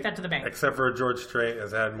shits. Take that to the bank. Except for George Strait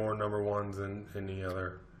has had more number ones than any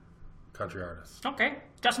other country artist. Okay.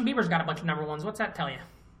 Justin Bieber's got a bunch of number ones. What's that tell you?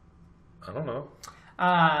 I don't know.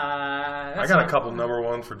 I got a couple number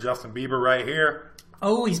ones for Justin Bieber right here.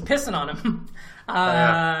 Oh, he's pissing on him.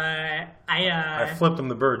 I flipped him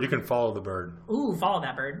the bird. You can follow the bird. Ooh, follow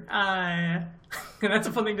that bird. That's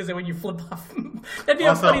a fun thing to say when you flip off. That'd be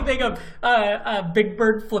a funny thing of Big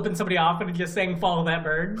Bird flipping somebody off and just saying "follow that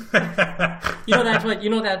bird."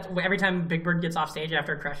 that every time Big Bird gets off stage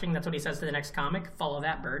after crushing, that's what he says to the next comic: "Follow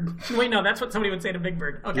that bird." Wait, no, that's what somebody would say to Big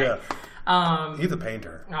Bird. Okay. Yeah. He's a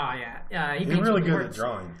painter. Oh yeah. He's really good at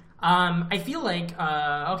drawing. I feel like,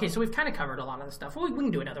 okay, so we've kind of covered a lot of the stuff. Well, we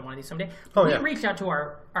can do another one of these someday. But we reached out to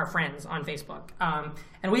our friends on Facebook,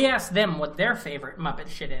 and we asked them what their favorite Muppet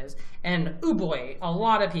shit is. And, ooh boy, a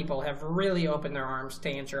lot of people have really opened their arms to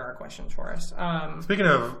answer our questions for us. Speaking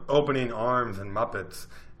of opening arms and Muppets,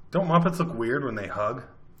 don't Muppets look weird when they hug?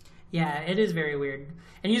 Yeah, it is very weird.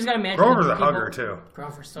 And you just got to imagine... Grover's a hugger, too.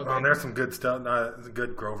 Grover's so good. Oh, there's some good stuff,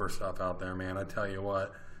 good Grover stuff out there, man. I tell you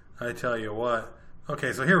what.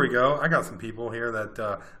 Okay, so here we go. I got some people here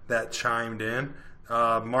that chimed in.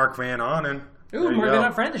 Mark Van Onen. Ooh, Mark Van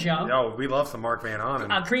Onen, friend of the show. Oh, we love some Mark Van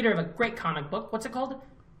Onen. Creator of a great comic book. What's it called?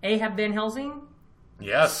 Ahab Van Helsing?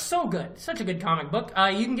 Yes. So good. Such a good comic book.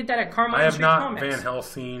 You can get that at Carmine I have Street not Comics. Van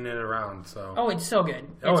Helsing it around, so... Oh, it's so good.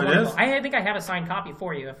 It's wonderful. Is? I think I have a signed copy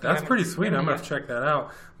for you. That's pretty sweet. I'm going to check that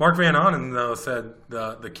out. Mark Van Onen, though, said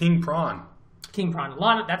the King Prawn. King Prawn.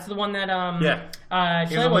 That's the one that...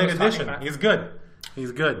 He's a late edition. He's good.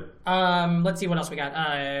 He's good. Let's see what else we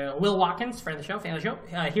got. Will Watkins, friend of the show, fan of the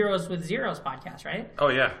show. Heroes with Zeros podcast, right? Oh,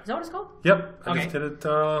 yeah. Is that what it's called? Yep. I just did it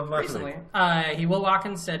last recently. week. Will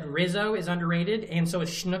Watkins said Rizzo is underrated, and so is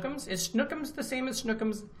Schnookums. Is Schnookums the same as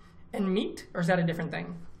Schnookums and Meat, or is that a different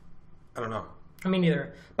thing? I don't know. I mean,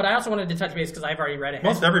 neither. But I also wanted to touch base because I've already read it.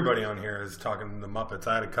 Most everybody on here is talking the Muppets.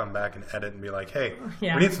 I had to come back and edit and be like, hey,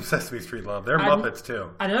 we need some Sesame Street love. They're Muppets,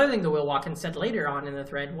 too. Another thing that Will Watkins said later on in the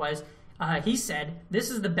thread was... he said,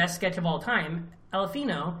 this is the best sketch of all time,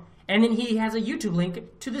 Elefino, and then he has a YouTube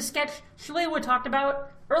link to the sketch Shalewa talked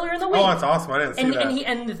about earlier in the week. Oh, that's awesome. I didn't see that.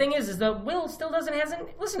 And the thing is that Will still hasn't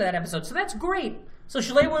listened to that episode, so that's great. So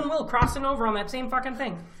Shalewa and Will crossing over on that same fucking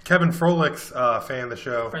thing. Kevin Froelic's fan of the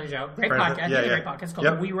show. Friend of the show. Great podcast. Great podcast. It's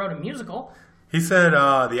called We Wrote a Musical. He said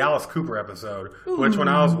the Alice Cooper episode, which when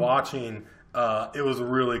I was watching... it was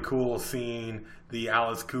really cool seeing the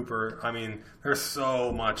Alice Cooper. I mean, there's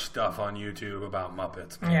so much stuff on YouTube about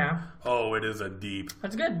Muppets, man. Yeah. Oh, it is a deep...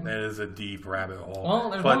 That's good. It is a deep rabbit hole. Well,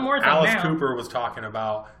 there's one more thing Alice now. Cooper was talking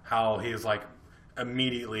about how he's, like,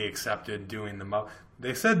 immediately accepted doing the Muppet...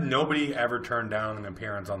 They said nobody ever turned down an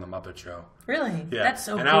appearance on the Muppet Show. Really? Yeah. That's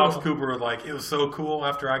so cool. And Alice Cooper was like, it was so cool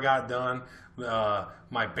after I got done.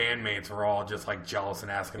 My bandmates were all just like jealous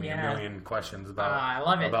and asking me a million questions about I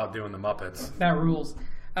love it. about doing the Muppets. That rules.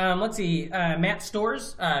 Let's see. Matt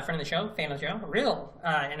Stores, friend of the show, fan of the show, real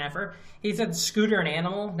NFer. He said Scooter and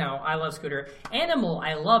Animal. Now, I love Scooter. Animal,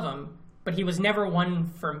 I love him, but he was never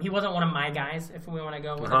he wasn't one of my guys, if we want to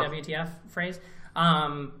go with a WTF phrase.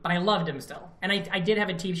 But I loved him still. And I did have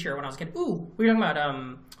a t-shirt when I was a kid. Ooh, we were talking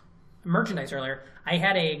about merchandise earlier. I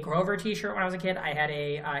had a Grover T-shirt when I was a kid. I had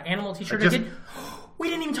a Animal T-shirt as a kid. We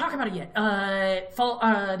didn't even talk about it yet.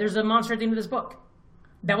 There's a monster at the end of this book.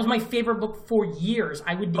 That was my favorite book for years.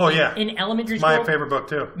 I would in elementary school. My favorite book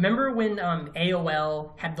too. Remember when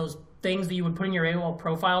AOL had those things that you would put in your AOL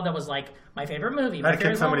profile that was like my favorite movie? I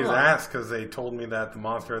kicked somebody's ass because they told me that the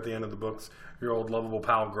monster at the end of the book's your old lovable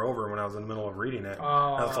pal Grover when I was in the middle of reading it.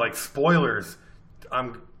 I was like, spoilers.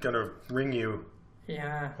 I'm gonna ring you.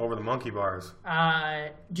 Yeah. Over the monkey bars.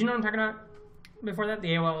 Do you know what I'm talking about? Before that, the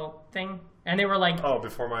AOL thing, and they were like,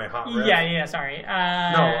 before my hot rip? Yeah. Sorry. No,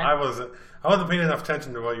 I wasn't paying enough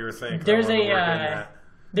attention to what you were saying. There's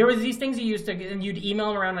there was these things you used to, and you'd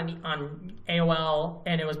email them around on AOL,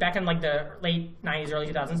 and it was back in like the late 90s, early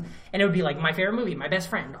 2000s, and it would be like my favorite movie, my best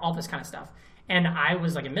friend, all this kind of stuff. And I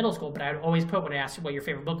was like in middle school, but I would always put, when I asked you what your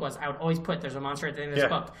favorite book was, I would always put, there's a monster at the end of this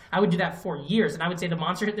book. I would do that for years, and I would say there's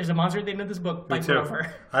a monster at the end of this book by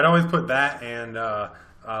Grover. I'd always put that and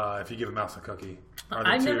If You Give a Mouse a Cookie.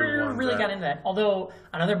 I never really got into that. Although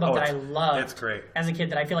another book that I loved it's great. As a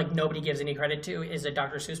kid that I feel like nobody gives any credit to is a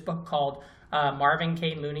Dr. Seuss book called Marvin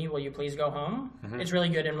K. Mooney, Will You Please Go Home? Mm-hmm. It's really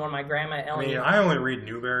good. And one of my grandma, Ellen... I only read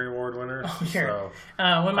Newbery Award winners. Oh, sure.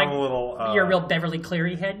 So when you're a real Beverly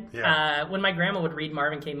Cleary head. Yeah. When my grandma would read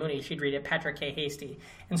Marvin K. Mooney, she'd read it Patrick K. Hasty.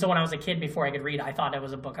 And so when I was a kid, before I could read, I thought it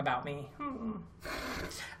was a book about me.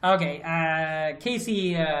 Okay.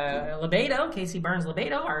 Casey Lebedo, Casey Burns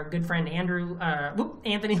Lebedo, our good friend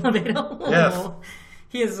Anthony Lebedo. Yes.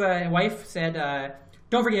 His wife said...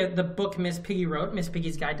 don't forget the book Miss Piggy wrote, Miss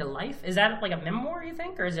Piggy's Guide to Life. Is that like a memoir, you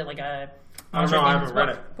think? Or is it like a... I don't know, I haven't read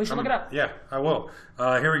it. We should look it up. Yeah, I will.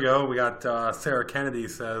 Here we go. We got Sarah Kennedy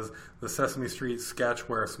says, the Sesame Street sketch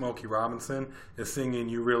where Smokey Robinson is singing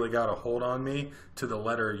You Really Got a Hold on Me to the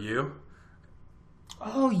letter U.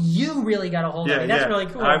 Oh, You Really Got a Hold on Me. That's really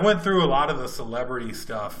cool. I went through a lot of the celebrity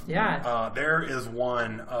stuff. Yeah. There is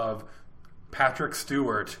one of Patrick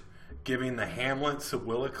Stewart giving the Hamlet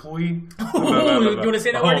soliloquy. You want to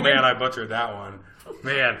say that word again? Man, I butchered that one.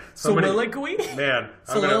 Man, soliloquy? Man,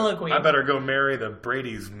 soliloquy. I better go marry the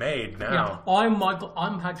Brady's maid now. Yeah.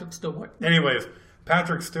 I'm Patrick Stewart. Anyways,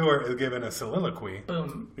 Patrick Stewart is giving a soliloquy.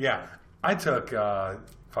 Boom. Yeah, I took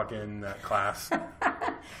fucking that class.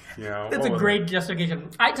 That's a great justification.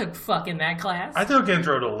 I took fucking that class. I took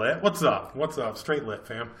intro to lit. What's up? Straight lit,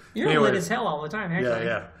 fam. You're lit as hell all the time, actually.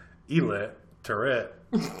 Yeah. E-lit. Turret.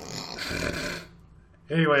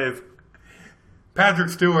 Anyways, Patrick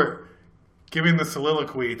Stewart giving the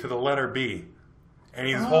soliloquy to the letter B, and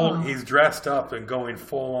he's dressed up and going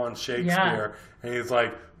full on Shakespeare, and he's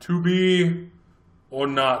like, to be or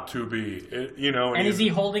not to be, And is he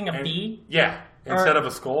holding a B? Yeah, instead of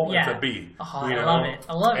a skull, it's a B. Oh, I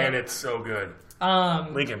love it, and it's so good.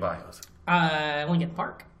 Lincoln Bios. Lincoln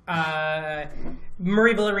Park.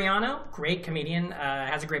 Murray Valeriano, great comedian,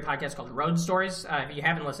 has a great podcast called Road Stories. If you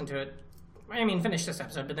haven't listened to it, finish this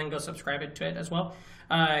episode, but then go subscribe to it as well.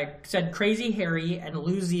 Said Crazy Harry and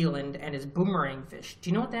New Zealand and his boomerang fish. Do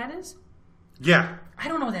you know what that is? Yeah. I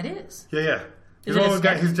don't know what that is. Yeah. He's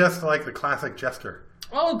just like the classic jester.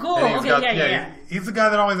 Oh, cool. Okay, yeah. He's the guy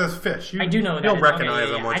that always has fish. I do know that. You'll recognize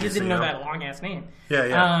him once I just didn't know that long-ass name.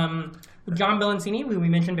 Yeah. John Belancini, who we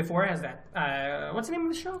mentioned before, has that... what's the name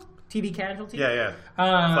of the show? TV Casualty? Yeah.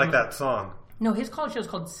 It's like that song. No, his show is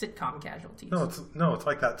called Sitcom Casualties. No, it's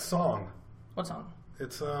like that song. What song?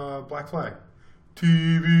 It's Black Flag.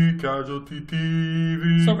 TV Casualty,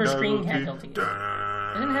 TV Silver Casualty. Screen Casualties.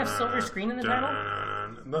 Doesn't it have Silver Screen in the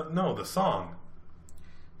title? No, the song.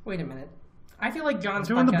 Wait a minute. I feel like John's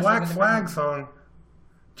doing the Black Flag song.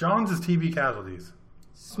 John's is TV Casualties.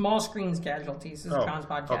 Small Screens Casualties is John's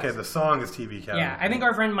podcast. Okay, the song is TV Casualties. Yeah, I think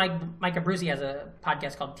our friend Mike Abruzzi has a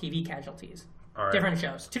podcast called TV Casualties. All right. Different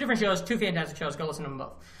shows. Two different shows, two fantastic shows. Go listen to them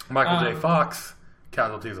both. Michael J. Fox,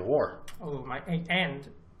 Casualties of War. Oh, that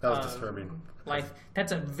was disturbing. Life.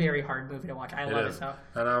 That's a very hard movie to watch. I love it though.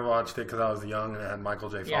 And I watched it because I was young and it had Michael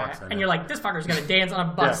J. Fox in it. And you're like, this fucker's gonna dance on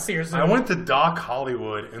a bus. Seriously. I went to Doc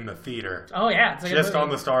Hollywood in the theater. Oh yeah, it's just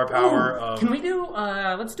on the star power of. Can we do?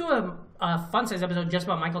 Let's do a fun size episode just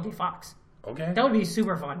about Michael J. Fox. Okay. That would be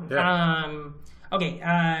super fun. Yeah.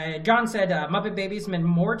 Okay. John said Muppet Babies meant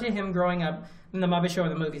more to him growing up than the Muppet Show or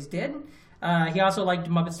the movies did. He also liked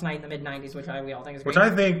Muppets Tonight in the mid-90s, which we all think is great. Which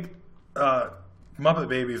I think Muppet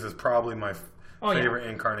Babies is probably my favorite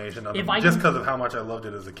incarnation of it, just because of how much I loved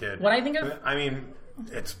it as a kid. What I think of...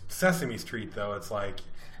 it's Sesame Street, though. It's like...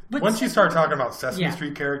 Once you start talking about Sesame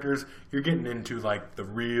Street characters, you're getting into like the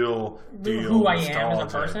real deal. Who I am as a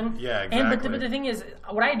person. Yeah, exactly. But the thing is,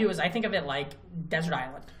 what I do is I think of it like Desert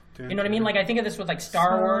Island. You know what I mean? Like I think of this with like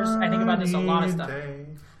Star Wars. I think about this a lot of stuff.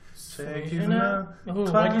 Shaky's gnome.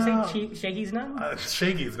 What'd you say? Shaky's gnome?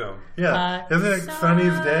 Shaky's gnome. Yeah. Isn't it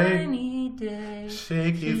Sunny's day? Sunny day.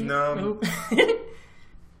 Shaky's gnome.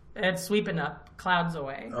 It's sweeping up clouds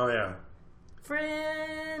away. Oh, yeah.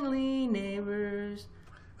 Friendly neighbors.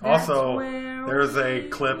 Also, there's a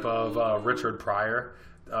clip of Richard Pryor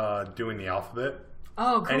doing the alphabet.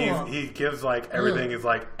 Oh, cool. And he gives, like, everything is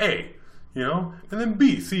like A, you know, and then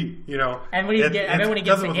B, C, you know. And when he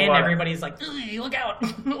gets to the end, everybody's like, look out.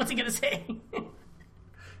 What's he going to say?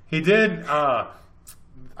 He did, I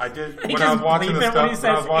was watching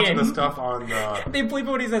the stuff on... they bleep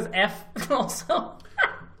it when he says F also.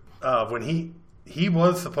 When he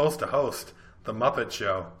was supposed to host the Muppet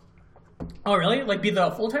Show. Oh, really? Like, be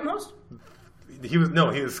the full-time host? He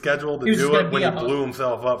was scheduled to do it when he blew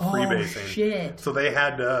himself up freebasing. Shit. So they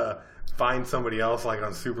had to find somebody else, like,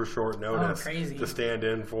 on super short notice to stand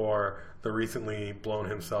in for the recently blown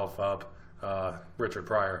himself up Richard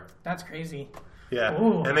Pryor. That's crazy. Yeah.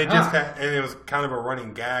 Ooh, and and it was kind of a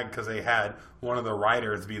running gag because they had one of the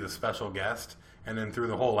writers be the special guest, and then through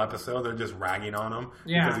the whole episode they're just ragging on him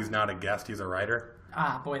because he's not a guest, he's a writer.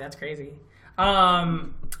 Ah, boy, that's crazy.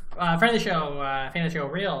 Friend of the show, fan of the show,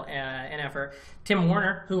 real NFer, Tim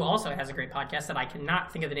Warner, who also has a great podcast that I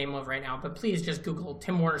cannot think of the name of right now, but please just Google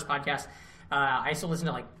Tim Warner's podcast. I still listen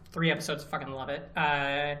to like 3 episodes, fucking love it.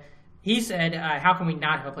 He said, how can we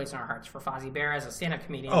not have a place in our hearts for Fozzie Bear as a stand-up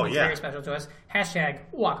comedian? Oh, He's very special to us. Hashtag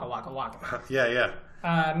waka waka waka. Yeah. You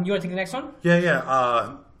want to take the next one?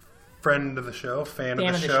 Yeah. Friend of the show, fan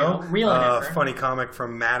of the show. Real NFer. Funny comic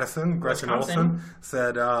from Madison, Gretchen Olson,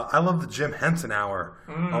 said, I love the Jim Henson Hour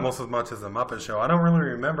almost as much as the Muppet Show. I don't really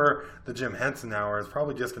remember the Jim Henson Hour. It's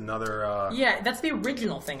probably just another... Yeah, that's the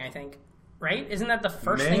original thing, I think. Right? Isn't that the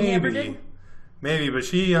first thing he ever did? Maybe, but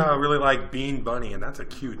she really liked Bean Bunny, and that's a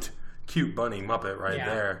cute bunny Muppet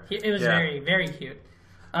there. It was very, very cute.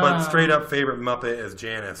 But straight up favorite Muppet is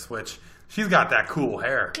Janice, which she's got that cool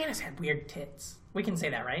hair. Janice had weird tits. We can say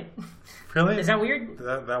that, right? Really? Is that weird? Is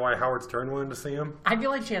that why Howard Stern wanted to see him? I feel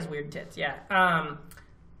like she has weird tits, yeah.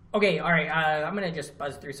 Okay, all right. I'm going to just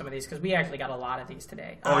buzz through some of these because we actually got a lot of these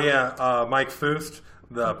today. Mike Fust,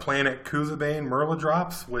 the Planet Kuzabane Merla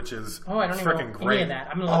Drops, which is freaking great. Any of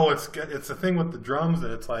that. It's the thing with the drums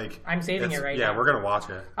that it's like... I'm saving it right now. Yeah, we're going to watch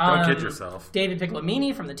it. Don't kid yourself. David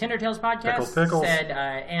Piccolomini from the Tinder Tales podcast Pickles. said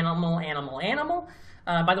animal.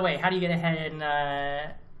 By the way, how do you get ahead in...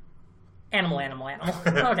 Animal.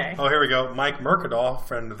 Okay. Oh, here we go. Mike Mercadal,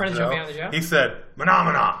 friend of the show. Fan of the show. He said,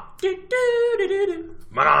 Phenomena. Phenomena.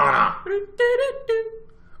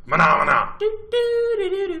 Phenomena.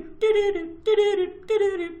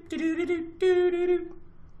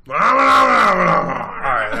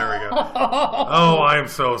 Alright, there we go. Oh, I am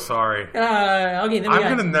so sorry. Okay, then I'm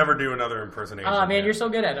going to never do another impersonation. Oh, man, you're so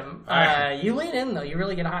good at them. You lean in, though. You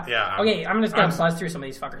really get hot. Yeah. Okay, I'm just going to buzz through some of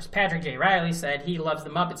these fuckers. Patrick J. Riley said he loves the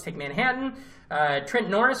Muppets Take Manhattan. Trent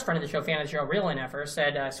Norris, friend of the show, fan of the show, real NFer,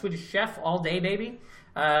 said Swedish Chef all day, baby.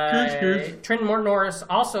 Trent Norris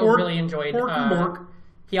also really enjoyed...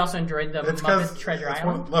 He also enjoyed the Muppet Treasure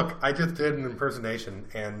Island. Look, I just did an impersonation,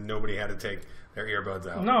 and nobody had to take their earbuds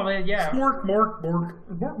out. No, but yeah.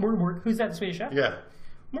 Mork. Who's that, Swedish Chef? Yeah.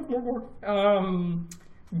 Mork.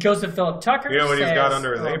 Joseph Philip Tucker You know what says, he's got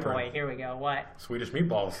under his apron? Oh boy, here we go. What? Swedish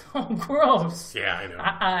meatballs. Oh, gross. Yeah, I know.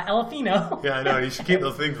 Elefino. Yeah, I know. You should keep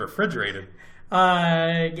those things refrigerated.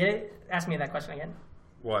 Get it? Ask me that question again.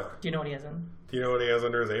 What? Do you know what he has in? Do you know what he has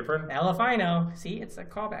under his apron? Elefino. See, it's a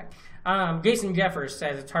callback. Jason Jeffers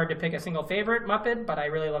says it's hard to pick a single favorite Muppet, but I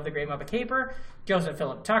really love the Great Muppet Caper. Joseph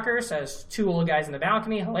Philip Tucker says Two Old Guys in the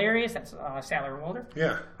Balcony, hilarious. That's Sadler and Walder.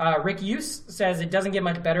 Yeah. Rick Use says it doesn't get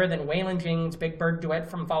much better than Waylon Jennings' Big Bird duet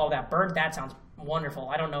from Follow That Bird. That sounds wonderful.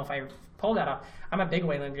 I don't know if I pulled that off. I'm a big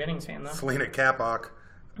Waylon Jennings fan, though. Selena Kapok.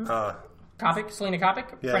 Selena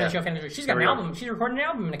Kopic, friend of the show, fan of the show. She's got an album. She's recording an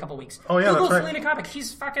album in a couple weeks. Oh, yeah, Google that's right. Selena Kopic.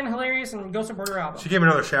 She's fucking hilarious and go support her album. She gave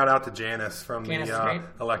another shout out to Janice from Janice the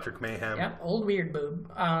Electric Mayhem. Yep, old weird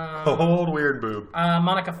boob. Old weird boob.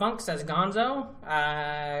 Monica Funk says Gonzo.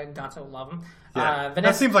 Gonzo, love him. Yeah, Vanessa,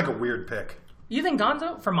 that seems like a weird pick. You think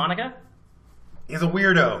Gonzo for Monica? He's a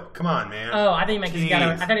weirdo. Come on, man. Oh, I thought he meant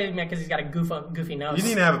because he's got a goofy nose. You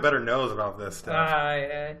need to have a better nose about this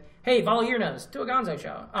stuff. Hey, follow your nose. Do a Gonzo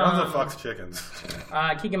show. Gonzo fucks chickens.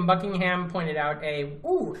 Keegan Buckingham pointed out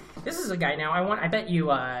this is a guy now. I bet you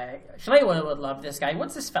Shalewa would love this guy.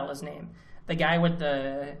 What's this fella's name? The guy with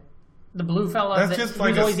the blue fella That's just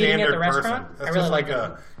like a always eating at the standard restaurant. person. That's I really just like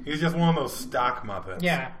him. he's just one of those stock Muppets.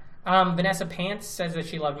 Yeah. Vanessa Pants says that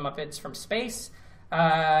she loved Muppets from Space.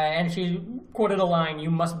 And she quoted a line,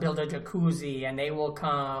 "You must build a jacuzzi and they will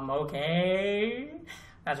come." Okay.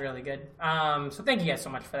 That's really good. So thank you guys so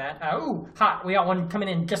much for that. Hot. We got one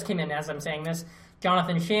just came in as I'm saying this.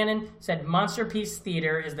 Jonathan Shannon said, Monsterpiece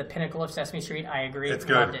Theater is the pinnacle of Sesame Street. I agree. It's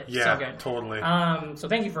good. Loved it. Yeah, so good. Totally. So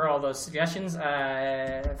thank you for all those suggestions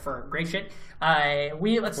for great shit.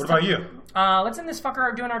 What about you? Let's end this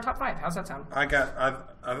fucker doing our top 5. How's that sound?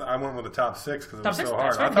 I went with the top 6 because it was so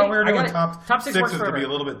hard. Right. I thought we were doing top top 6s to be a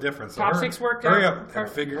little bit different. So top 6 work. Hurry up and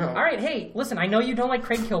figure out. All right, hey, listen, I know you don't like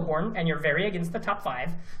Craig Kilborn, and you're very against the top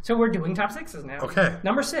 5, so we're doing top 6s now. Okay.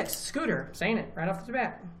 Number 6, Scooter. Saying it right off the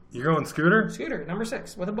bat. You're going Scooter? Scooter, number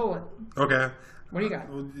 6, with a bullet. Okay. What do you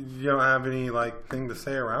got? You don't have any thing to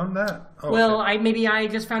say around that? Oh, well, okay. I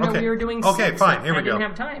just found out we were doing 6. Okay, fine. Here we go. I didn't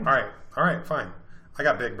have time. All right, fine. I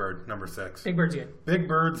got Big Bird, number 6. Big Bird's good. Big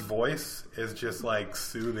Bird's voice is just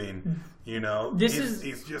soothing.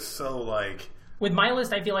 He's just so With my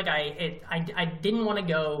list, I feel like I didn't want to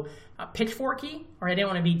go pitchforky, or I didn't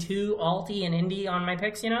want to be too alty and indie on my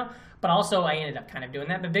picks, But also, I ended up kind of doing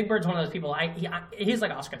that. But Big Bird's one of those people. He's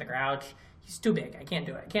like Oscar the Grouch. He's too big. I can't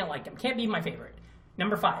do it. I can't like him. Can't be my favorite.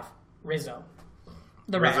 Number 5, Rizzo.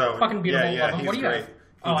 The Rizzo. Rat. Fucking beautiful. Yeah, love him. What do you have?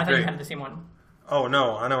 I thought you had the same one. Oh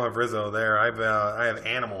no, I don't have Rizzo there. I have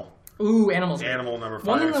Animal. Ooh, Animal's Animal number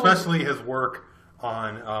 5, especially his work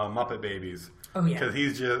on Muppet Babies. Oh yeah, because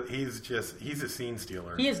he's a scene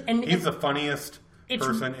stealer. He is, and he's the funniest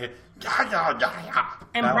person.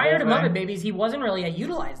 And prior to Muppet Babies, he wasn't really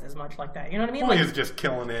utilized as much like that. You know what I mean? Well, he was just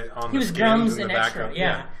killing it on the skins drums and the extra. background.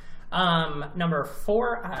 Yeah. Number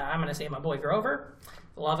 4, I'm going to say my boy Grover.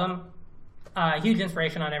 Love him. Huge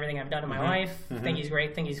inspiration on everything I've done in my life. Think he's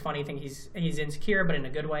great. Think he's funny. Think he's insecure, but in a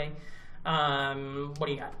good way. What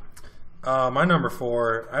do you got? My number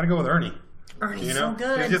 4, I had to go with Ernie. Ernie's so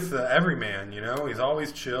good. He's just the everyman, He's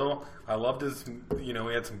always chill. I loved his, he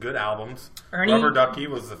had some good albums. Ernie, Rubber Ducky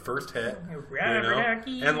was the first hit. Rubber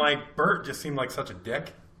Ducky. And Bert just seemed like such a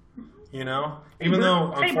dick, Even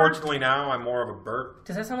though, unfortunately, now I'm more of a Bert.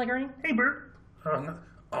 Does that sound like Ernie? Hey, Bert. Oh,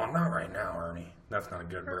 not right now, Ernie. That's not a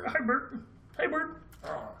good Bert. Hi, Bert. Hey, Bert.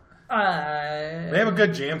 They have a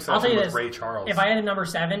good jam session with Ray Charles. If I had a number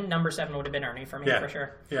 7 would have been Ernie for me, for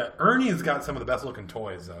sure. Yeah, Ernie's got some of the best looking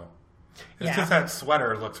toys, though. It's just that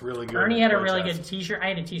sweater looks really good. Ernie had a really good T-shirt. I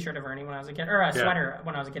had a T-shirt of Ernie when I was a kid, or a sweater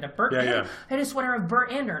when I was a kid of Bert. I had a sweater of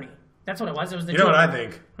Bert and Ernie. That's what it was. It was the. You know what I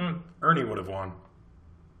think? Ernie would have won.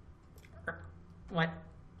 What?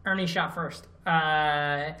 Ernie shot first.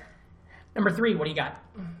 Number 3. What do you got?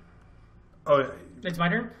 Oh, it's my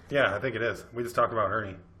turn. Yeah, I think it is. We just talked about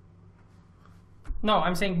Ernie. No,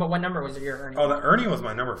 I'm saying, but what number was your Ernie? Oh, the Ernie was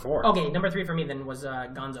my number 4. Okay, number 3 for me then was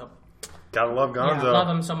Gonzo. Gotta love Gonzo. Yeah, love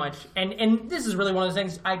him so much. And this is really one of those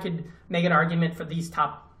things I could make an argument for these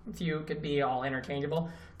top few could be all interchangeable.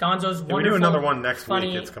 Gonzo's wonderful. We do another one next funny,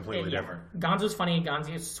 week. It's completely different. Gonzo's funny.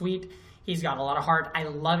 Gonzo's sweet. He's got a lot of heart. I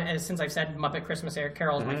love it. Since I've said Muppet Christmas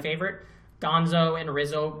Carol is my favorite, Gonzo and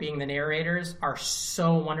Rizzo being the narrators are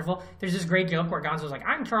so wonderful. There's this great joke where Gonzo's like,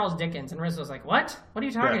 I'm Charles Dickens. And Rizzo's like, what? What are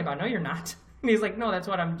you talking about? No, you're not. And he's like, no, that's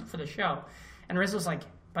what I'm for the show. And Rizzo's like,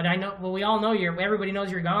 but I know, well, we all know everybody knows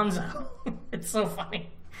you're Gonzo. It's so funny.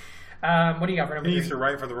 What do you got for number 3? He used to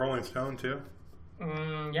write for the Rolling Stone, too.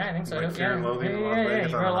 Yeah, I think so. Fear and Loathing in Las Vegas.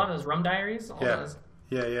 He wrote a lot of those Rum Diaries.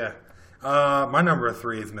 Yeah. My number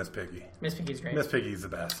 3 is Miss Piggy. Miss Piggy's great. Miss Piggy's the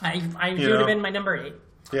best. She would have been my number 8.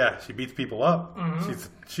 Yeah, she beats people up.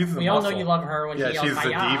 She's the We all know you love her when she yells she's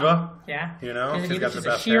the Hi-ya. diva. Yeah. She's got the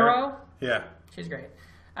best Shiro. hair. Yeah. She's great.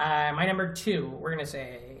 My number 2, we're going to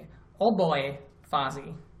say old boy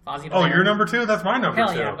Fozzie. Oh, your number 2? That's my number 2.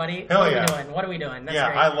 Hell yeah, buddy. Hell yeah. What are we doing? That's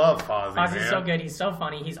great. I love Fozzie. Fozzie's so good. He's so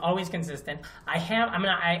funny. He's always consistent. I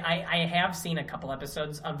have seen a couple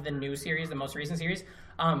episodes of the new series, the most recent series,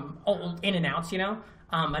 in and outs,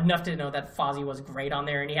 enough to know that Fozzie was great on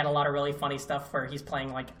there, and he had a lot of really funny stuff where he's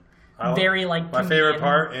playing my favorite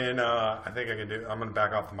part, and I think I can do. I'm going to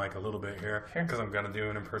back off the mic a little bit here because I'm going to do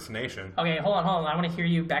an impersonation. Okay, hold on. I want to hear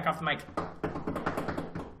you back off the mic.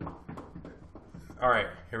 All right,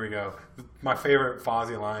 here we go. My favorite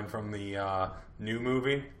Fozzie line from the new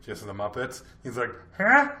movie, just the Muppets. He's like,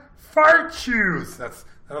 "Huh? Fart shoes." That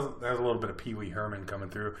was a little bit of Pee Wee Herman coming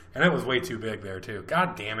through, and it was way too big there too.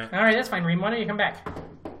 God damn it! All right, that's fine, Reem. Why don't you come back?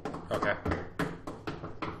 Okay.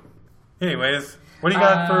 Anyways, what do you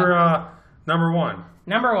got for number 1?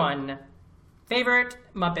 Number 1, favorite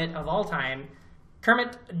Muppet of all time,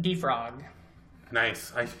 Kermit the Frog.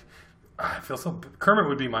 Nice. I feel so. Kermit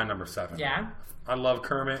would be my number 7. Yeah. I love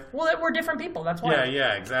Kermit. Well, we're different people. That's why.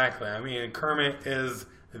 Yeah, exactly. I mean, Kermit is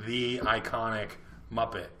the iconic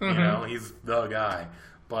Muppet. He's the guy.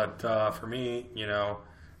 But for me,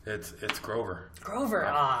 It's Grover.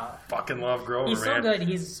 Grover. Fucking love Grover, he's man. so good.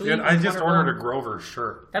 He's sweet. Dude, I just wonderful. ordered a Grover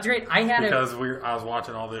shirt. That's great. I was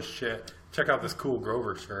watching all this shit. Check out this cool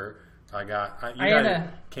Grover shirt I got. You guys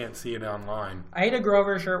can't see it online. I had a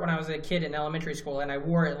Grover shirt when I was a kid in elementary school, and I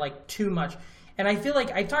wore it like too much. And I feel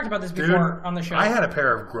like I talked about this before on the show. I had a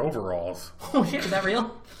pair of Groveralls. Oh shit, is that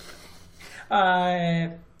real?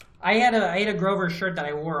 I had a Grover shirt that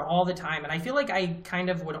I wore all the time, and I feel like I kind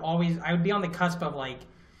of I would be on the cusp of like,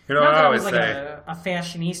 you know not what that I I was always like say? a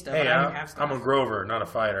fashionista, Hey, but I would have stuff. I'm a Grover, not a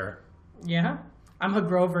fighter. Yeah? I'm a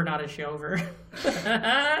Grover, not a shover.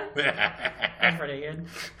 That's pretty good.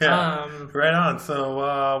 Yeah. Right on.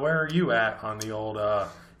 So, where are you at on the old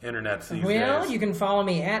internet these days? You can follow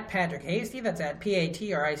me at Patrick Hasty. That's at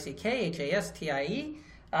PatrickHastie.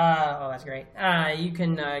 That's great. You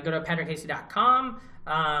can go to patrickhasty.com.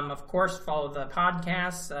 Of course, follow the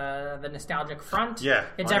podcast, The Nostalgic Front. Yeah,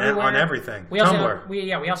 it's everywhere. On everything. We also Tumblr.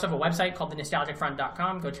 We also have a website called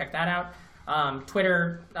thenostalgicfront.com. Go check that out.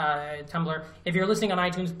 Twitter, Tumblr. If you're listening on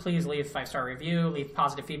iTunes, please leave a 5-star review, leave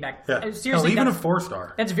positive feedback. Yeah. Seriously, even a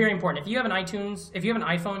 4-star. That's very important. If you have an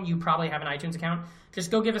iPhone, you probably have an iTunes account.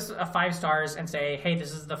 Just go give us a 5 stars and say, hey,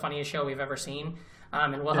 this is the funniest show we've ever seen.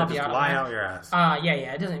 And we'll help you out. Just lie out your ass. Yeah.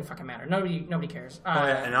 It doesn't even fucking matter. Nobody cares.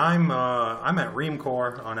 And I'm at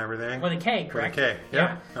Reamcore on everything. With a K, correct? With a K.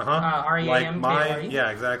 Yep. Yeah. REAMKORE. Yeah,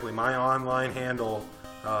 exactly. My online handle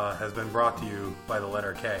has been brought to you by the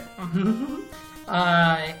letter K.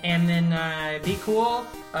 And then be cool.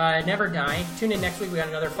 Never die. Tune in next week. We got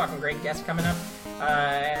another fucking great guest coming up.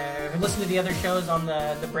 Listen to the other shows on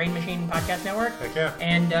the Brain Machine Podcast Network. Heck yeah.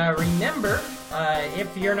 And remember,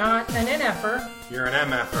 if you're not an NFer, you're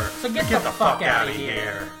an MFer. So get the fuck out of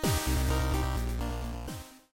here.